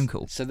week on a phone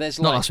call. So there's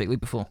not last week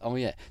before. Oh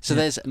yeah. So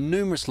there's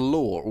numerous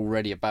lore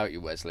already about you,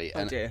 Wesley.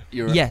 And dear.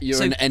 You're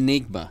an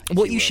enigma.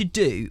 What you should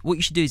do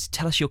is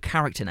tell us your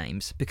character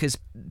names because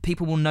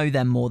people will know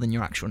them more than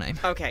your actual name.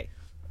 Okay.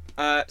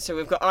 So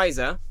we've got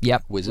Isa.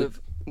 Yep. Wizard.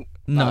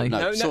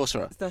 No,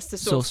 sorcerer. That's the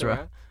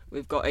sorcerer.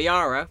 We've got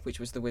Ayara,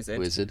 which was the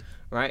wizard.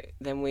 Right.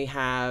 Then we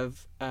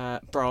have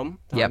Brom.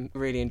 I'm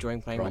really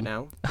enjoying playing right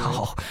now.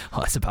 Oh,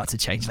 it's about to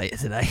change later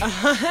today.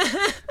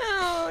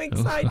 Oh,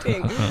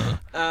 exciting.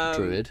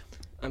 Druid.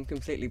 I'm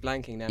completely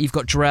blanking now. You've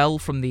got Drell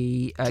from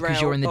the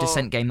because you're in the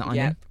Descent game that I'm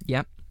in.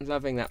 Yep.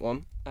 Loving that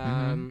one.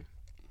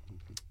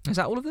 Is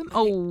that all of them?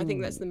 I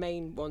think that's the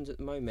main ones at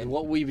the moment.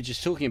 What we were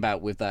just talking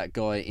about with that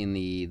guy in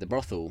the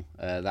brothel,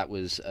 that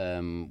was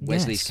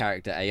Wesley's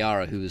character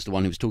Ayara, who was the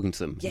one who was talking to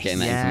them, getting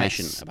that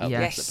information about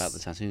the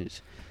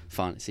tattoos.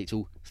 Fine, see, it's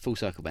all full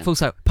circle, Ben. Full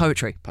circle.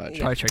 Poetry.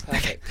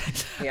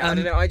 Perfect. Yeah, I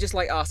don't know. I just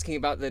like asking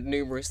about the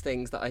numerous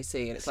things that I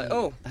see, and it's like,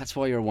 oh, that's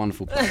why you're a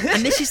wonderful player.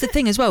 And this is the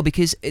thing as well,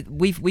 because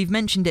we've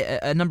mentioned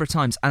it a number of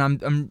times, and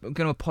I'm going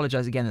to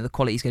apologise again that the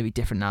quality is going to be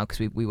different now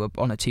because we were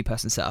on a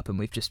 2-person setup and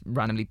we've just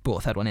randomly brought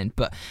a third one in.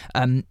 But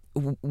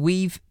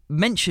we've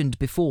mentioned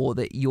before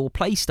that your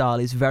play style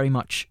is very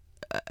much.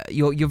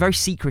 You're very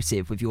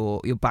secretive with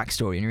your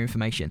backstory and your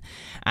information,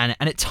 and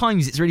at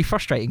times it's really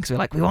frustrating because we're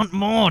like, we want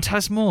more, tell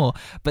us more.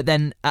 But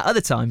then at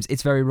other times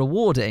it's very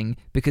rewarding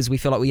because we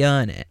feel like we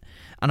earn it.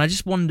 And I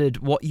just wondered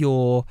what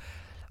your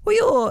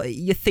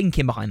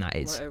thinking behind that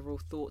is. My overall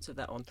thoughts of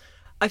that one.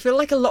 I feel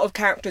like a lot of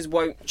characters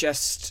won't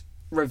just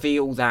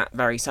reveal that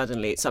very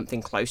suddenly. It's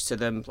something close to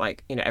them,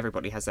 like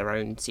everybody has their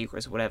own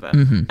secrets or whatever.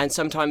 And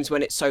sometimes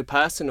when it's so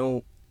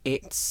personal,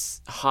 it's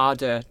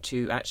harder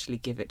to actually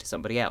give it to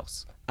somebody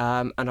else.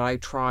 And I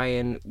try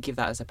and give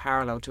that as a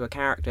parallel to a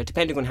character,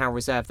 depending on how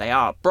reserved they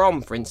are.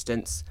 Brom, for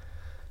instance,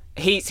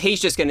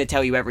 he's just going to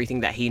tell you everything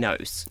that he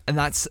knows. And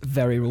that's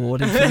very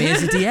rewarding for me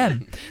as a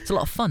DM. It's a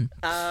lot of fun.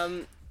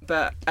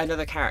 But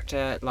another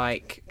character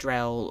like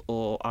Drell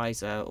or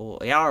Isa or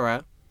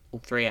Yara,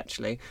 all three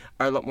actually,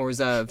 are a lot more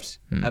reserved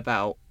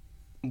about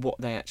what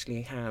they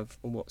actually have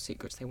or what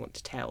secrets they want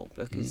to tell,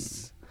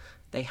 because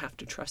they have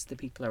to trust the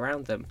people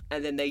around them.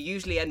 And then they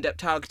usually end up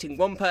targeting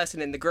one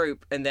person in the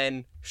group and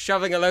then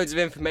shoving a loads of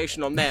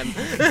information on them.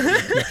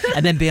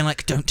 And then being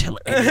like, don't tell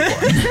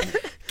anyone.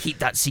 Keep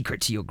that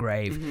secret to your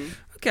grave.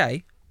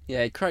 Okay.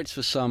 Yeah, it creates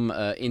for some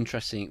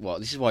interesting... Well,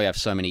 this is why we have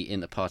so many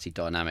inter-party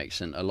dynamics,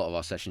 and a lot of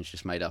our sessions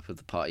just made up of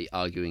the party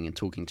arguing and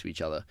talking to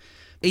each other.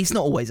 He's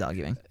not always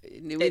arguing.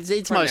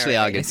 It's mostly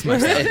arguing.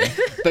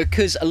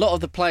 Because a lot of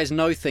the players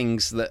know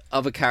things that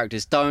other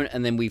characters don't,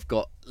 and then we've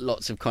got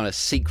lots of kind of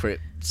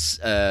secrets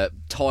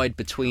tied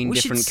between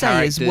different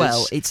characters. We should say as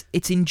well,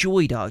 it's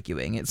enjoyed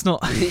arguing. It's not...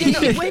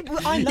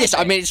 Yes,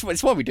 I mean,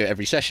 it's why we do it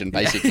every session,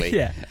 basically.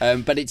 Yeah.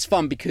 But it's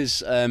fun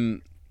because...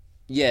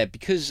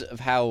 because of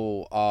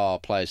how our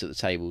players at the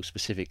table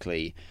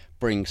specifically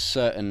bring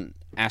certain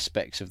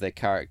aspects of their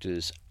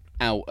characters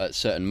out at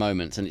certain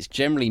moments, and it's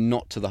generally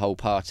not to the whole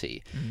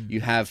party.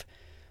 You have...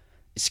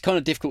 It's kind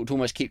of difficult to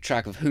almost keep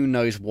track of who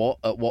knows what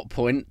at what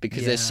point,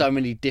 because there's so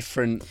many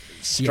different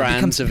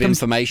strands of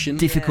information.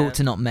 Difficult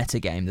to not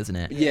metagame, doesn't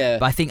it? Yeah.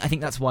 But I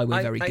think that's why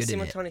we're very good at it. I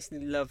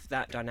simultaneously love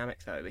that dynamic,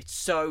 though. It's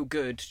so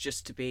good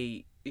just to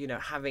be...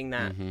 having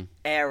that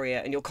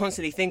area, and you're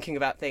constantly thinking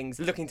about things,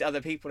 looking to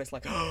other people, and it's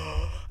like,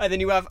 and then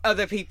you have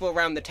other people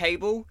around the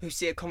table who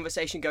see a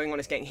conversation going on,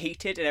 it's getting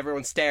heated, and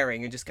everyone's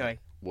staring and just going,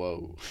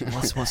 whoa.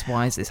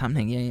 Why is this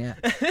happening?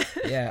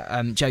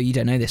 Yeah. Joe, you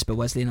don't know this, but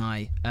Wesley and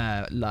I,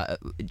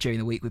 during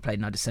the week, we played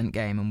an Descent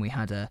game, and we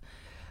had a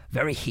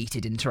very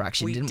heated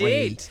interaction, didn't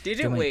we?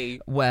 Didn't we?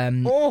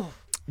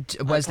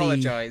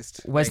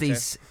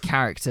 Wesley's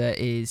character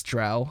is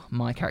Drell.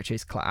 My character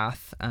is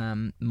Clath.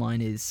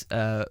 Mine is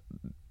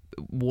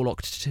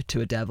warlocked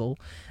to a devil.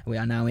 We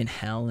are now in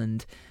hell,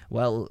 and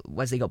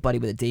Wesley got buddy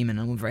with a demon,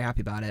 and I'm very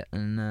happy about it.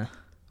 And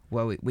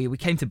we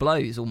came to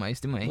blows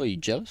almost, didn't we? Well, are you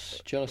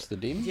jealous? Jealous of the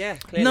demon? Yeah,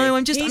 clearly. No,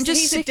 I'm just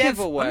he's sick a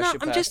devil of.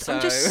 worshipper, I'm just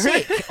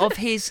sick of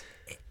his.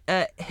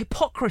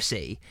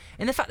 Hypocrisy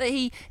in the fact that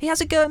he has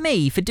a go at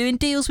me for doing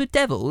deals with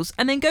devils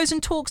and then goes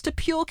and talks to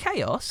pure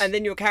chaos. And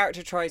then your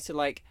character tries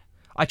to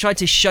I tried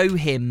to show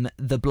him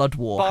the blood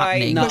war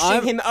happening. By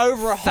pushing him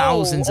over a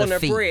hole on a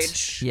feet.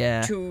 bridge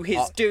to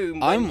his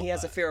doom when he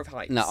has a fear of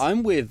heights. No,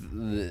 I'm with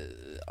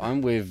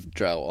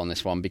Drell on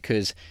this one,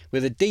 because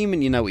with a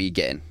demon, you know what you're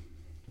getting.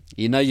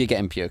 You know you're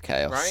getting pure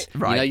chaos.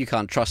 Right. You know you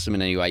can't trust them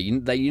in any way.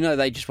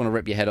 They just want to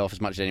rip your head off as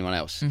much as anyone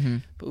else.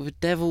 But with a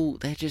devil,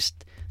 they're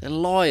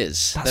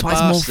liars. That's they're why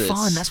bastards. it's more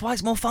fun. That's why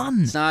it's more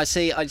fun. No,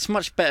 see, it's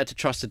much better to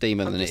trust a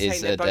demon than it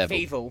is a devil.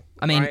 Evil,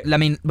 I mean, right?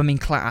 I mean,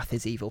 Clath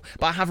is evil,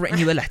 but I have written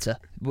you a letter,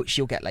 which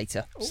you'll get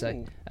later.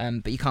 So,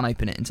 but you can't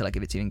open it until I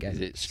give it to you in game.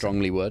 Is it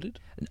strongly worded?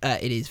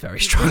 It is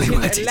very strongly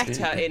worded. A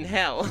letter in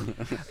hell.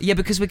 Yeah,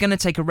 because we're going to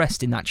take a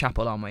rest in that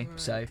chapel, aren't we?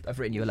 So I've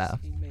written you a letter.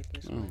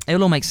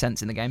 It'll all make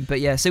sense in the game, but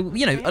yeah. So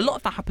a lot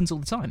of that happens all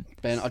the time.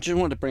 Ben, I just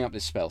wanted to bring up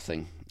this spell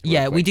thing.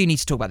 Yeah, we do need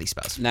to talk about these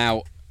spells.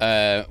 Now,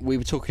 we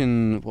were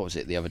talking, what was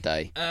it, the other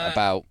day?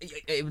 About...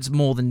 It was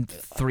more than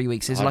 3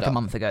 weeks. It was like a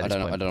month ago. I don't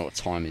know what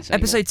time it is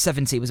anymore. Episode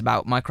 70 was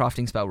about my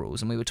crafting spell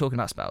rules, and we were talking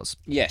about spells.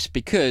 Yes,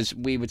 because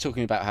we were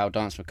talking about how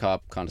Dance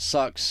Macabre kind of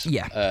sucks.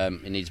 Yeah.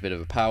 It needs a bit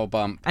of a power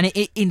bump. And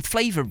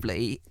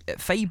flavorably...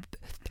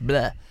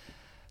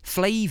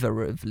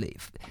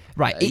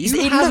 Right,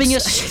 Are having a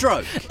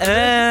stroke?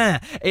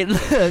 It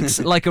looks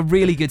like a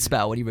really good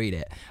spell when you read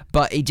it,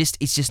 but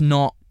it's just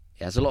not...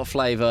 It has a lot of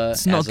flavour.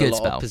 It's not a good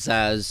spell. Of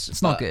pizzazz.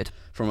 It's not good.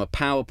 From a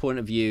power point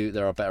of view,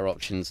 there are better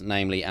options,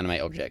 namely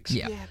animate objects.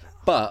 Yeah.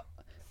 But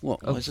what?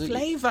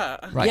 Flavour.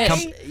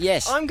 Right.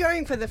 Yes. I'm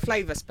going for the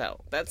flavour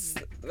spell. That's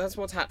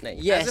what's happening.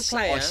 Yes. As a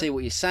player, I see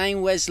what you're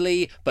saying,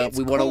 Wesley. But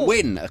we cool. want to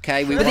win.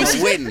 Okay, we want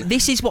to win.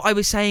 This is what I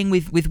was saying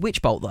with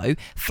Witchbolt though.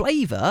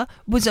 Flavour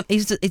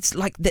it's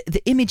like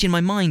the image in my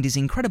mind is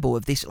incredible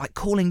of this like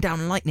calling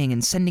down lightning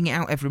and sending it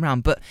out every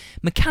round, but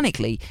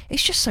mechanically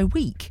it's just so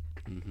weak.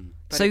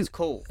 But so it's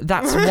cool.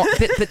 That's what.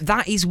 But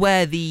that is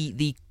where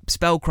the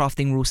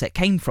spellcrafting rule set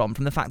came from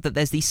the fact that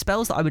there's these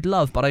spells that I would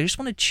love, but I just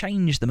want to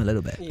change them a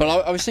little bit. Yeah.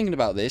 But I was thinking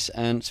about this,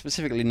 and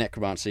specifically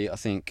necromancy, I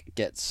think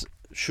gets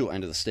short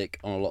end of the stick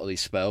on a lot of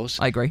these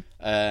spells. I agree.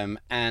 And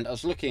I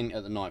was looking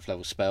at the 9th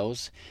level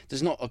spells.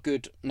 There's not a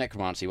good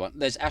necromancy one.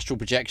 There's astral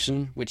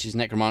projection, which is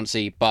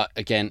necromancy, but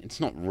again,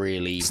 it's not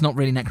really. It's not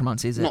really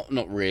necromancy, is it?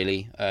 Not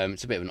really.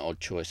 It's a bit of an odd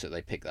choice that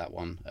they picked that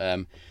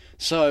one.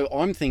 So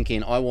I'm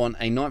thinking I want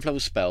a 9th level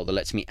spell that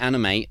lets me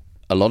animate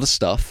a lot of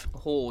stuff.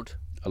 Horde.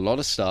 A lot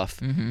of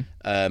stuff.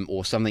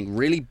 Or something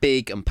really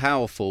big and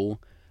powerful.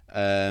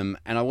 And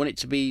I want it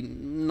to be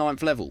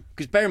 9th level.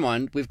 Because bear in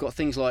mind, we've got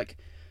things like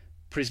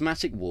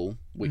Prismatic Wall,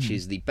 which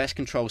is the best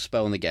control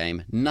spell in the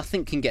game.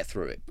 Nothing can get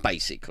through it,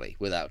 basically,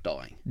 without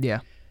dying. Yeah.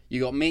 You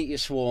got Meteor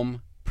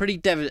Swarm. Pretty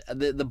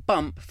the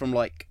bump from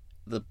like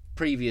the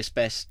previous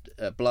best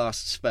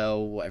blast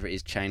spell, whatever it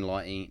is, chain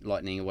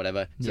lightning or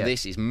whatever. So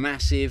this is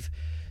massive.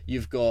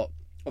 You've got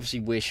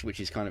obviously Wish, which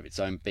is kind of its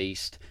own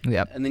beast.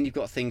 Yeah. And then you've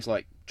got things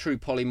like true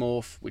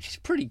polymorph, which is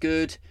pretty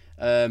good.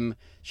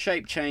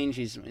 Shape change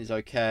is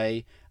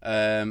okay.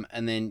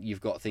 And then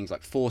you've got things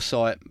like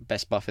foresight,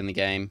 best buff in the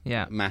game.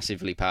 Yeah.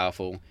 Massively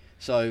powerful.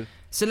 So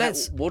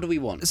what do we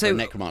want for a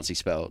necromancy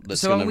spell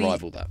that's going to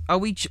rival that? Are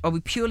we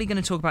purely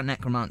going to talk about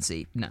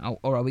necromancy now,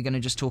 or are we going to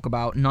just talk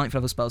about 9th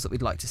level spells that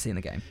we'd like to see in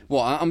the game?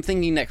 Well, I'm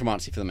thinking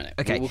necromancy for the minute.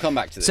 Okay. We'll come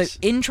back to this. So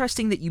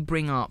interesting that you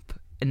bring up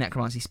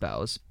necromancy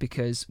spells,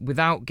 because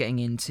without getting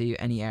into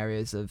any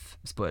areas of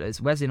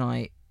spoilers, Wesley and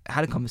I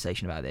had a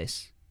conversation about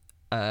this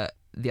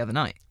the other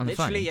night on the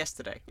phone. Literally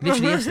yesterday,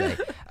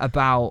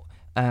 about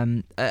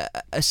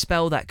a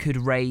spell that could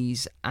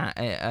raise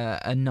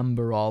a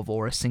number of,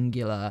 or a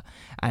singular,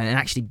 and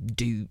actually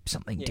do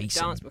something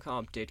decent. Dance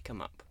Macabre did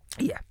come up.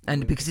 Yeah,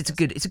 and because it's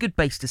a good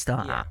base to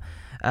start at.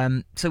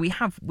 So we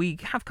have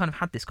kind of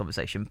had this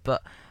conversation,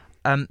 but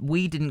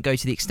we didn't go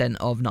to the extent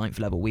of 9th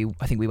level.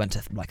 I think we went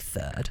to like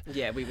 3rd.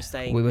 Yeah, we were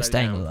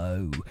staying.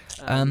 Low.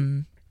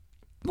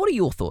 What are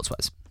your thoughts,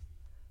 Wes?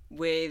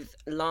 With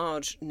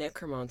large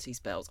necromancy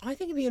spells, I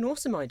think it'd be an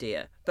awesome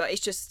idea. But it's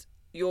just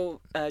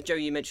Joe,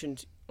 you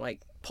mentioned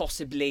like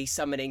possibly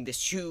summoning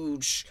this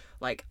huge,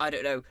 like, I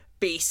don't know,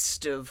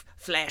 beast of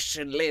flesh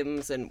and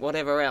limbs and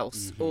whatever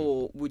else,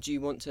 or would you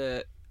want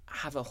to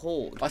have a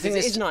horde? I think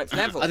it is 9th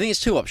level. I think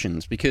it's two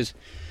options, because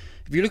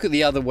if you look at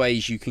the other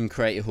ways you can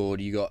create a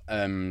horde, you got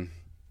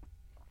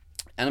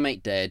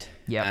animate dead,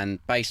 and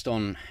based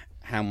on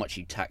how much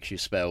you tax your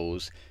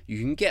spells, you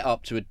can get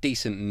up to a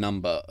decent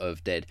number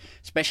of dead,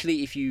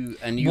 especially if you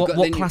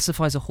what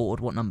classifies a horde?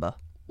 What number?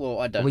 Well,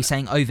 I don't. Are we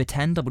saying over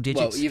 10 double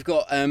digits? Well, you've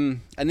got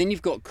and then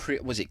you've got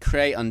create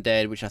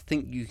undead, which I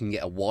think you can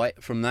get a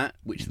white from that,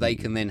 which they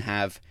can then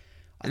have.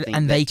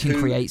 They can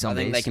create zombies.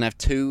 I think they can have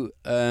 2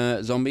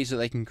 zombies that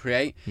they can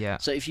create. Yeah.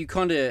 So if you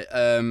kind of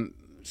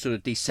sort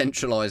of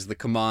decentralize the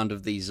command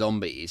of these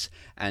zombies,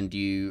 and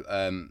you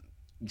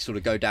sort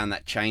of go down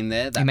that chain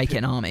there, you make it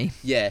an army.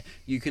 Yeah,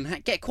 you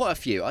can get quite a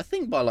few. I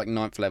think by like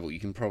 9th level, you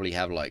can probably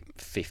have like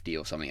 50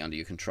 or something under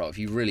your control if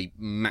you really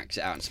max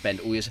it out and spend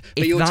all your.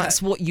 If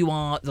that's what you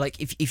are, like,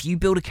 if you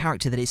build a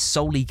character that is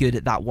solely good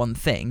at that one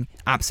thing,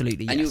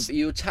 absolutely yes. And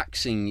you're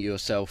taxing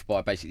yourself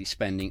by basically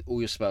spending all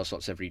your spell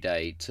slots every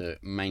day to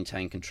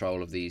maintain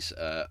control of these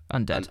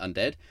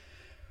undead.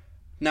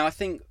 Now, I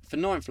think for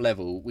 9th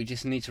level, we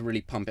just need to really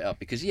pump it up,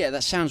 because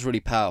that sounds really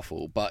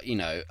powerful, but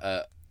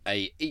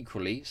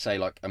equally, say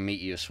like a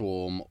meteor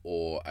swarm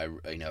or a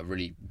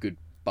really good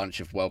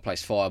bunch of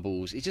well-placed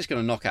fireballs, it's just going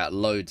to knock out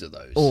loads of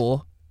those.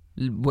 Or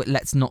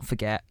let's not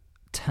forget,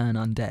 turn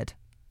undead.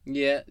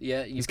 Yeah,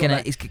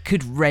 it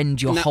could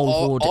rend your whole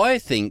horde. I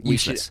think we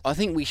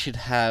should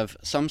have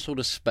some sort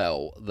of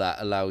spell that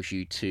allows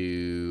you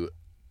to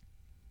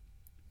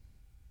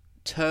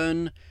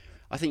turn.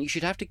 I think you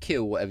should have to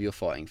kill whatever you're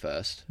fighting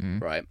first,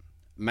 right?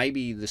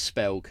 Maybe the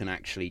spell can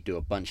actually do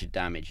a bunch of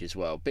damage as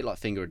well, a bit like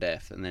Finger of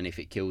Death, and then if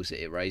it kills it,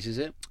 it raises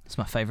it. It's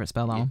my favourite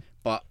spell, that one.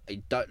 But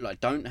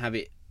don't have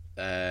it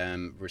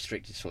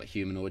restricted to like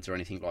humanoids or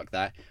anything like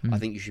that. I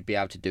think you should be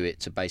able to do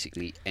it to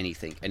basically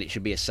anything, and it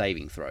should be a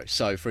saving throw.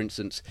 So, for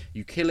instance,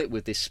 you kill it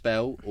with this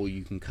spell, or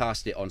you can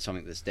cast it on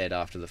something that's dead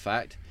after the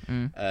fact,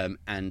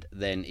 and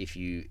then if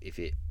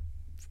it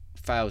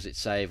fails its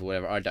save or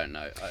whatever, I don't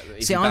know.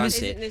 If you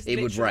bounce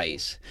it would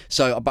raise.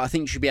 So, but I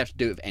think you should be able to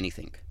do it with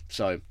anything.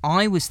 So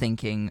I was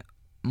thinking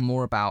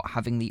more about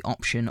having the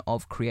option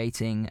of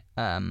creating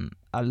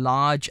a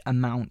large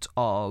amount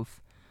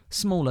of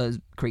smaller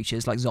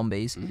creatures like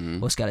zombies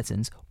or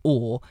skeletons,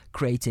 or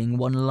creating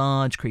one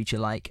large creature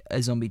like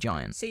a zombie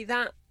giant. See,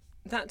 that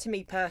to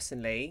me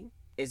personally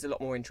is a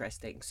lot more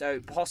interesting. So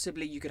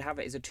possibly you could have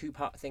it as a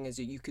 2-part thing, as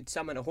you could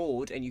summon a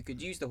horde and you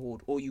could use the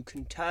horde, or you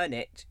can turn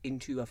it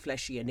into a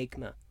fleshy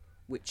enigma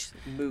which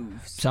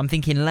moves. So I'm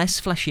thinking less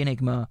fleshy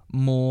enigma,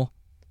 more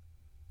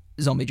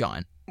zombie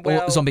giant.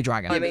 Or zombie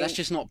dragon. Yeah,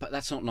 but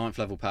that's not 9th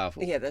level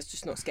powerful. Yeah, that's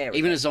just not scary.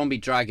 Even a zombie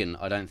dragon,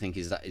 I don't think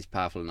is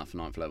powerful enough for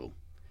 9th level.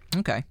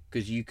 Okay.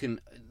 Because you can,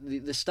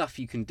 the stuff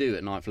you can do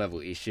at 9th level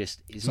is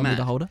zombie mad.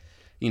 The holder.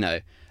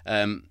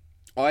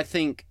 I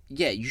think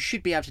you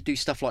should be able to do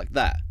stuff like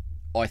that.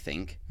 I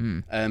think.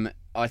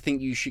 I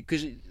think you should,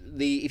 because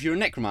if you're a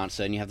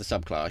necromancer and you have the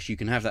subclass, you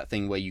can have that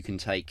thing where you can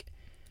take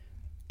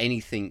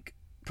anything,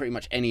 pretty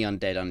much any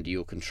undead under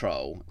your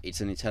control.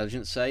 It's an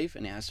intelligence save,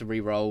 and it has to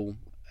re-roll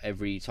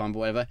every time, but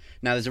whatever.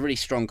 Now, there's a really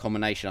strong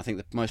combination. I think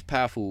the most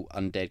powerful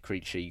undead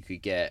creature you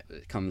could get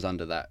that comes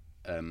under that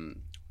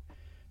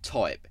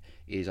type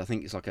is, I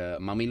think it's like a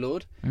mummy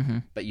lord,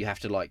 but you have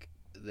to like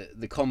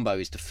the combo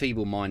is to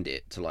feeble mind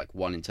it to like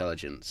 1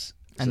 intelligence.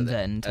 And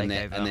then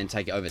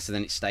take it over. So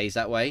then it stays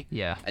that way.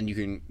 Yeah. And you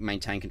can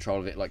maintain control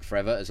of it like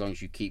forever, as long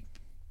as you keep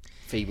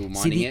feeble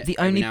minding it. The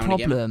only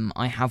problem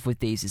I have with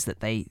these is that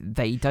they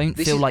don't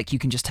feel like you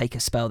can just take a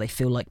spell. They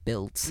feel like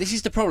builds. This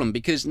is the problem,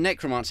 because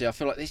necromancy, I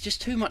feel like there's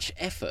just too much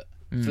effort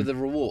for the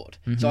reward.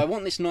 So I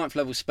want this 9th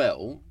level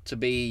spell to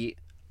be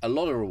a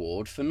lot of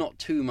reward for not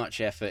too much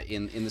effort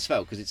in the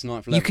spell, because it's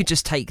 9th level. You could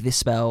just take this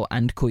spell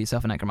and call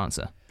yourself a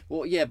necromancer.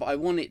 Well, yeah, but I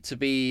want it to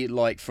be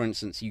like, for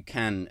instance, you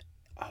can.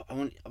 I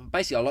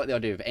like the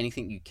idea of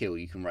anything you kill,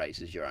 you can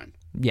raise as your own.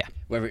 Yeah.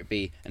 Whether it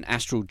be an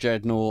astral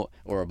dreadnought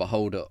or a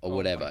beholder or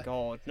whatever. Oh my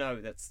god,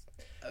 no, that's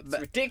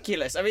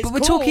ridiculous. I mean, But it's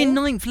we're cool. talking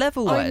 9th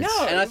level, I Wes.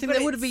 know. And I think but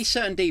there would it's- be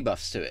certain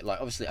debuffs to it. Like,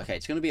 obviously, okay,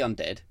 it's going to be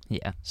undead.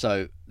 Yeah.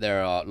 So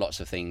there are lots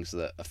of things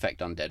that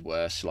affect undead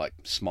worse, like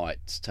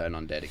smites, turn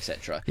undead,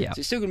 etc. Yeah. So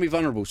it's still going to be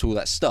vulnerable to all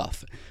that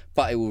stuff,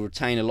 but it will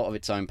retain a lot of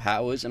its own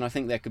powers. And I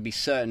think there could be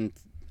certain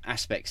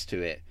aspects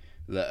to it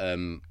that,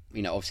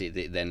 obviously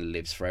it then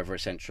lives forever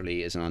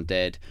essentially as an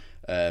undead.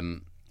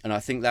 And I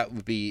think that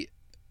would be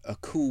a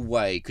cool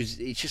way, because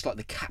it's just like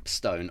the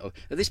capstone of,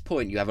 at this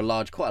point you have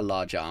quite a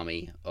large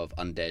army of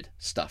undead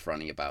stuff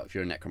running about if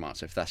you're a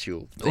necromancer, if that's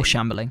your thing. Or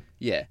shambling.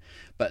 Yeah,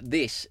 but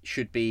this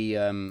should be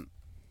a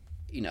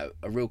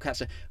real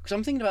capstone, because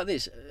I'm thinking about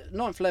this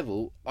 9th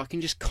level. I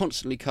can just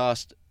constantly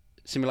cast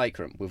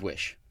Simulacrum with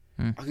Wish.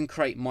 I can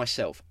create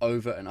myself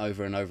over and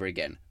over and over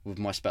again with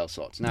my spell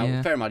slots.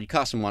 Now, fair enough, you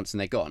cast them once and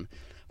they're gone,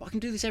 but I can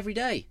do this every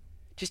day.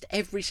 Just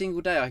every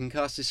single day I can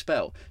cast this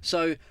spell.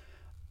 So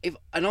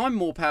and I'm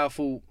more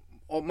powerful,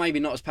 or maybe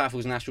not as powerful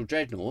as an Astral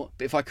Dreadnought,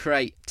 but if I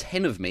create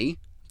 10 of me,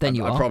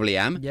 Then I probably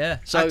am. Yeah.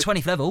 So at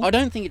 20th level. I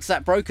don't think it's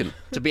that broken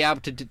to be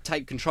able to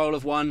take control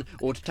of one,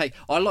 or to take.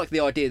 I like the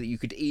idea that you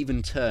could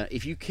even turn,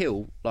 if you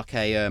kill like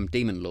a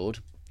Demon Lord,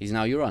 he's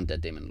now your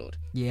undead Demon Lord.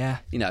 Yeah.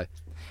 You know.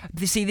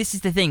 See, this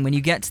is the thing. When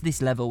you get to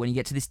this level, when you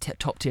get to this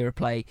top tier of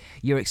play,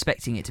 you're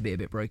expecting it to be a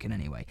bit broken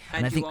anyway.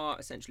 And I you think, are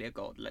essentially a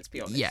god, let's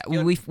be honest. yeah,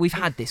 we've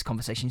had this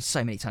conversation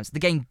so many times. The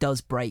game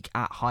does break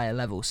at higher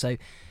levels, so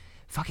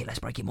fuck it, let's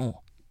break it more.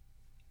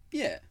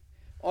 Yeah,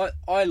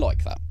 I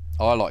like that.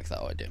 I like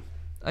that idea.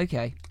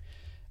 Okay.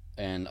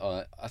 And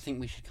I think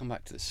we should come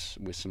back to this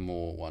with some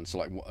more ones,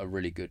 like a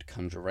really good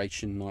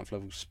Conjuration 9th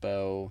level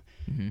spell.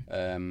 I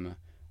don't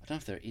know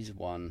if there is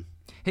one.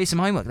 Here's some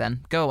homework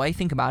then. Go away,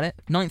 think about it.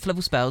 9th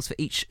level spells for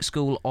each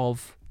school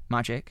of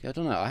magic. I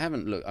don't know. I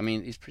haven't looked. I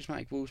mean, is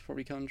Prismatic Balls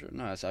probably Conjure?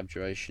 No, it's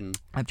Abjuration.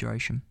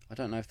 Abjuration. I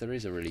don't know if there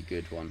is a really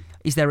good one.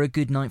 Is there a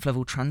good 9th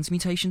level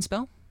transmutation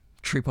spell?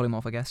 True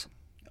polymorph, I guess.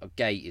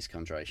 Gate is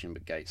Conjuration,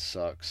 but Gate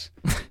sucks.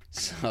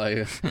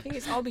 So The thing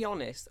is, I'll be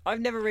honest, I've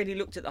never really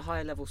looked at the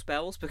higher level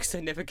spells because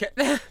I never get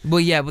there. Well,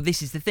 yeah, but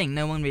this is the thing.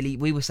 No one really,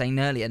 we were saying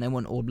earlier,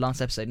 or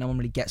last episode, no one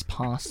really gets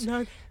past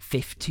No.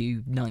 5th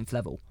to 9th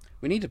level.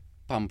 we need to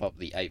pump up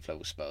the 8th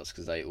level spells,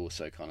 because they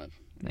also kind of.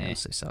 They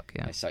also suck,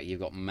 yeah. It's like you've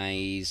got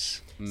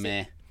Maze,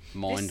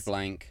 Mind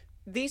Blank.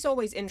 These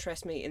always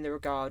interest me in the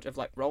regard of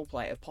like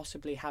roleplay, of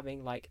possibly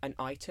having like an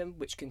item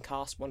which can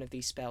cast one of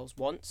these spells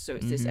once. So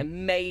it's this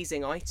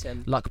amazing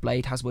item.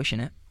 Luckblade has Wish in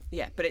it.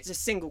 Yeah, but it's a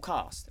single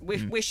cast.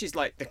 Wish is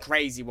like the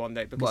crazy one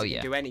though, because it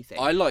can do anything.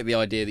 I like the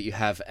idea that you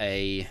have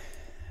a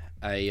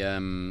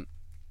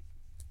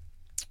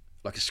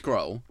like a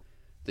scroll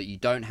that you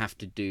don't have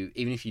to do,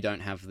 even if you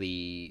don't have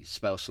the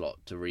spell slot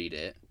to read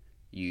it.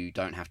 You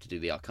don't have to do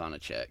the Arcana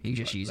check. You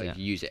just use it.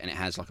 You use it, and it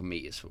has like a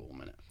meteor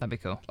swarm in it. That'd be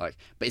cool. But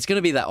it's going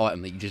to be that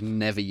item that you just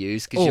never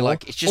use, because you're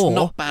like, it's just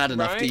not bad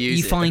enough to use.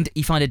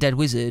 You find a dead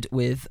wizard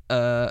with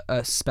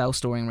a spell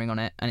storing ring on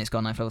it, and it's got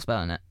a 9th level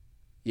spell in it.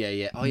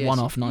 Yeah. Oh, yeah.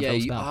 One-off 9th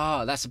level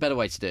spell. That's a better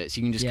way to do it. So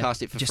you can just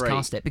cast it for free. Just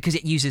cast it, because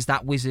it uses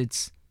that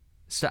wizard's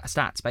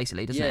stats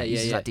basically, doesn't it? It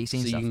uses that DC so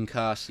and stuff. you can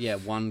cast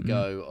one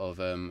go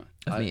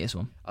of Meteor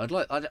Swarm. I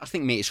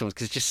think Meteor Swarm,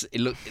 because just the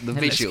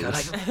visuals.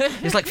 Looks good.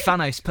 It's like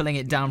Thanos pulling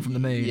it down from the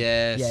moon.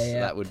 Yes,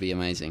 that would be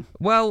amazing.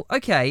 Well,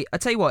 okay, I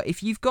tell you what,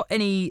 if you've got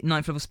any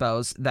 9th level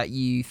spells that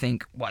you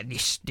think, well,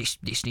 this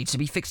needs to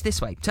be fixed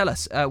this way, tell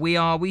us.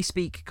 We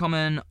Speak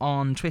Common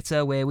on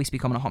Twitter, we're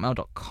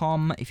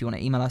wespeakcommon@hotmail.com if you want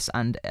to email us,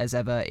 and as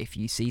ever, if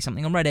you see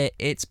something on Reddit,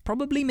 it's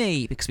probably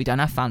me, because we don't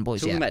have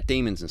fanboys Talking yet. about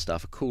demons and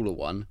stuff, a cooler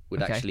one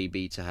would actually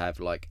be to have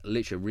like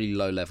literally a really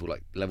low level,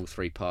 like level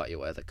 3 party or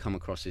whatever, that come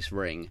across this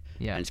ring,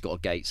 and it's got a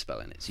gate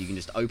spell in it, so you can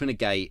just open a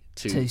gate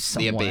to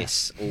the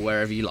abyss or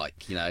wherever you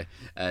like,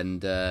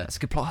 and that's a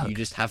good plot hook. You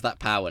just have that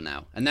power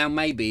now, and now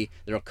maybe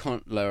there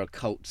are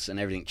cults and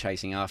everything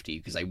chasing after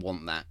you because they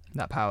want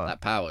that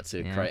power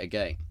to create a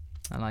gate.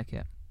 I like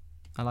it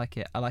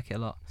a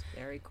lot.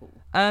 Very cool.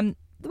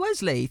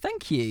 Wesley,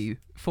 thank you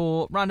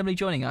for randomly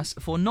joining us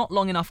for not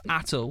long enough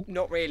at all.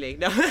 Not really,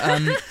 no.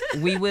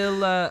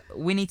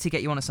 We need to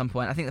get you on at some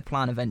point. I think the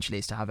plan eventually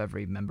is to have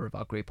every member of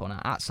our group on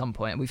at some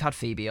point. We've had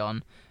Phoebe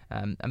on.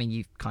 I mean,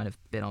 you've kind of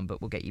been on, but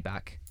we'll get you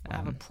back. We'll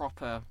have a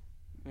proper,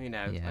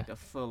 like a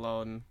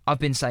full-on. I've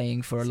been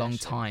saying for a long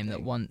time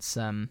that once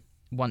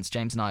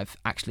James and I have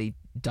actually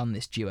done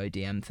this duo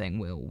DM thing,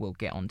 we'll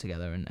get on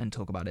together and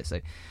talk about it. So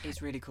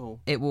it's really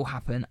cool. It will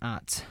happen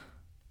at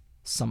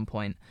some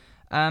point.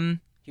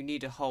 You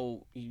need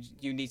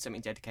you need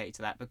something dedicated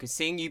to that, because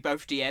seeing you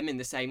both DM in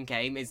the same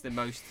game is the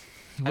most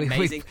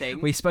amazing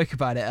thing. We spoke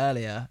about it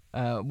earlier.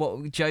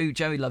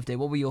 Joey loved it.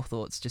 What were your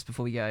thoughts just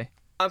before we go?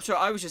 I'm sure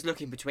I was just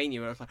looking between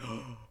you and I was like,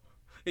 oh,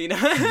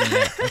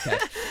 Okay.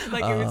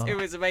 Like it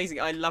was amazing.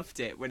 I loved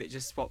it when it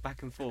just swapped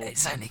back and forth.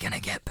 It's only going to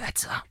get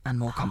better and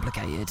more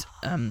complicated.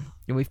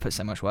 We've put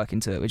so much work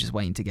into it. We're just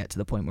waiting to get to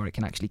the point where it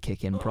can actually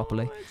kick in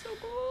properly. It's so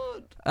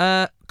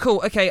good.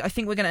 Cool. Okay, I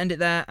think we're going to end it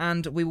there,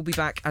 and we will be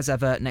back as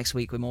ever next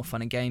week with more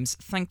fun and games.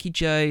 Thank you,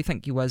 Joe.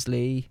 Thank you,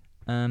 Wesley.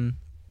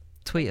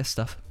 tweet us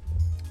stuff.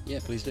 Yeah,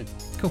 please do.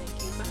 Cool.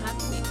 Thank you for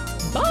having me.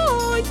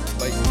 Bye.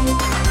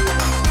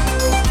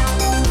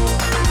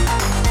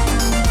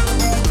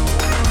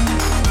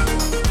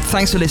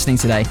 Thanks for listening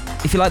today.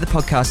 If you like the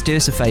podcast, do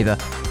us a favour.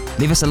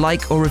 Leave us a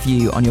like or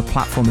review on your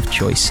platform of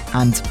choice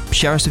and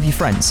share us with your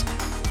friends.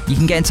 You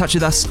can get in touch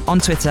with us on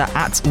Twitter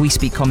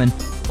 @WeSpeakCommon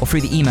or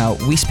through the email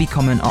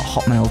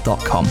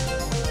wespeakcommon@hotmail.com.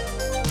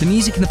 The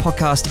music in the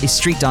podcast is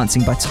Street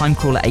Dancing by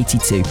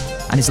Timecrawler82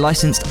 and is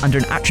licensed under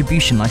an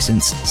attribution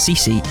license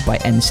CC by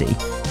NC.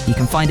 You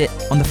can find it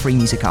on the Free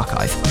Music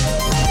Archive.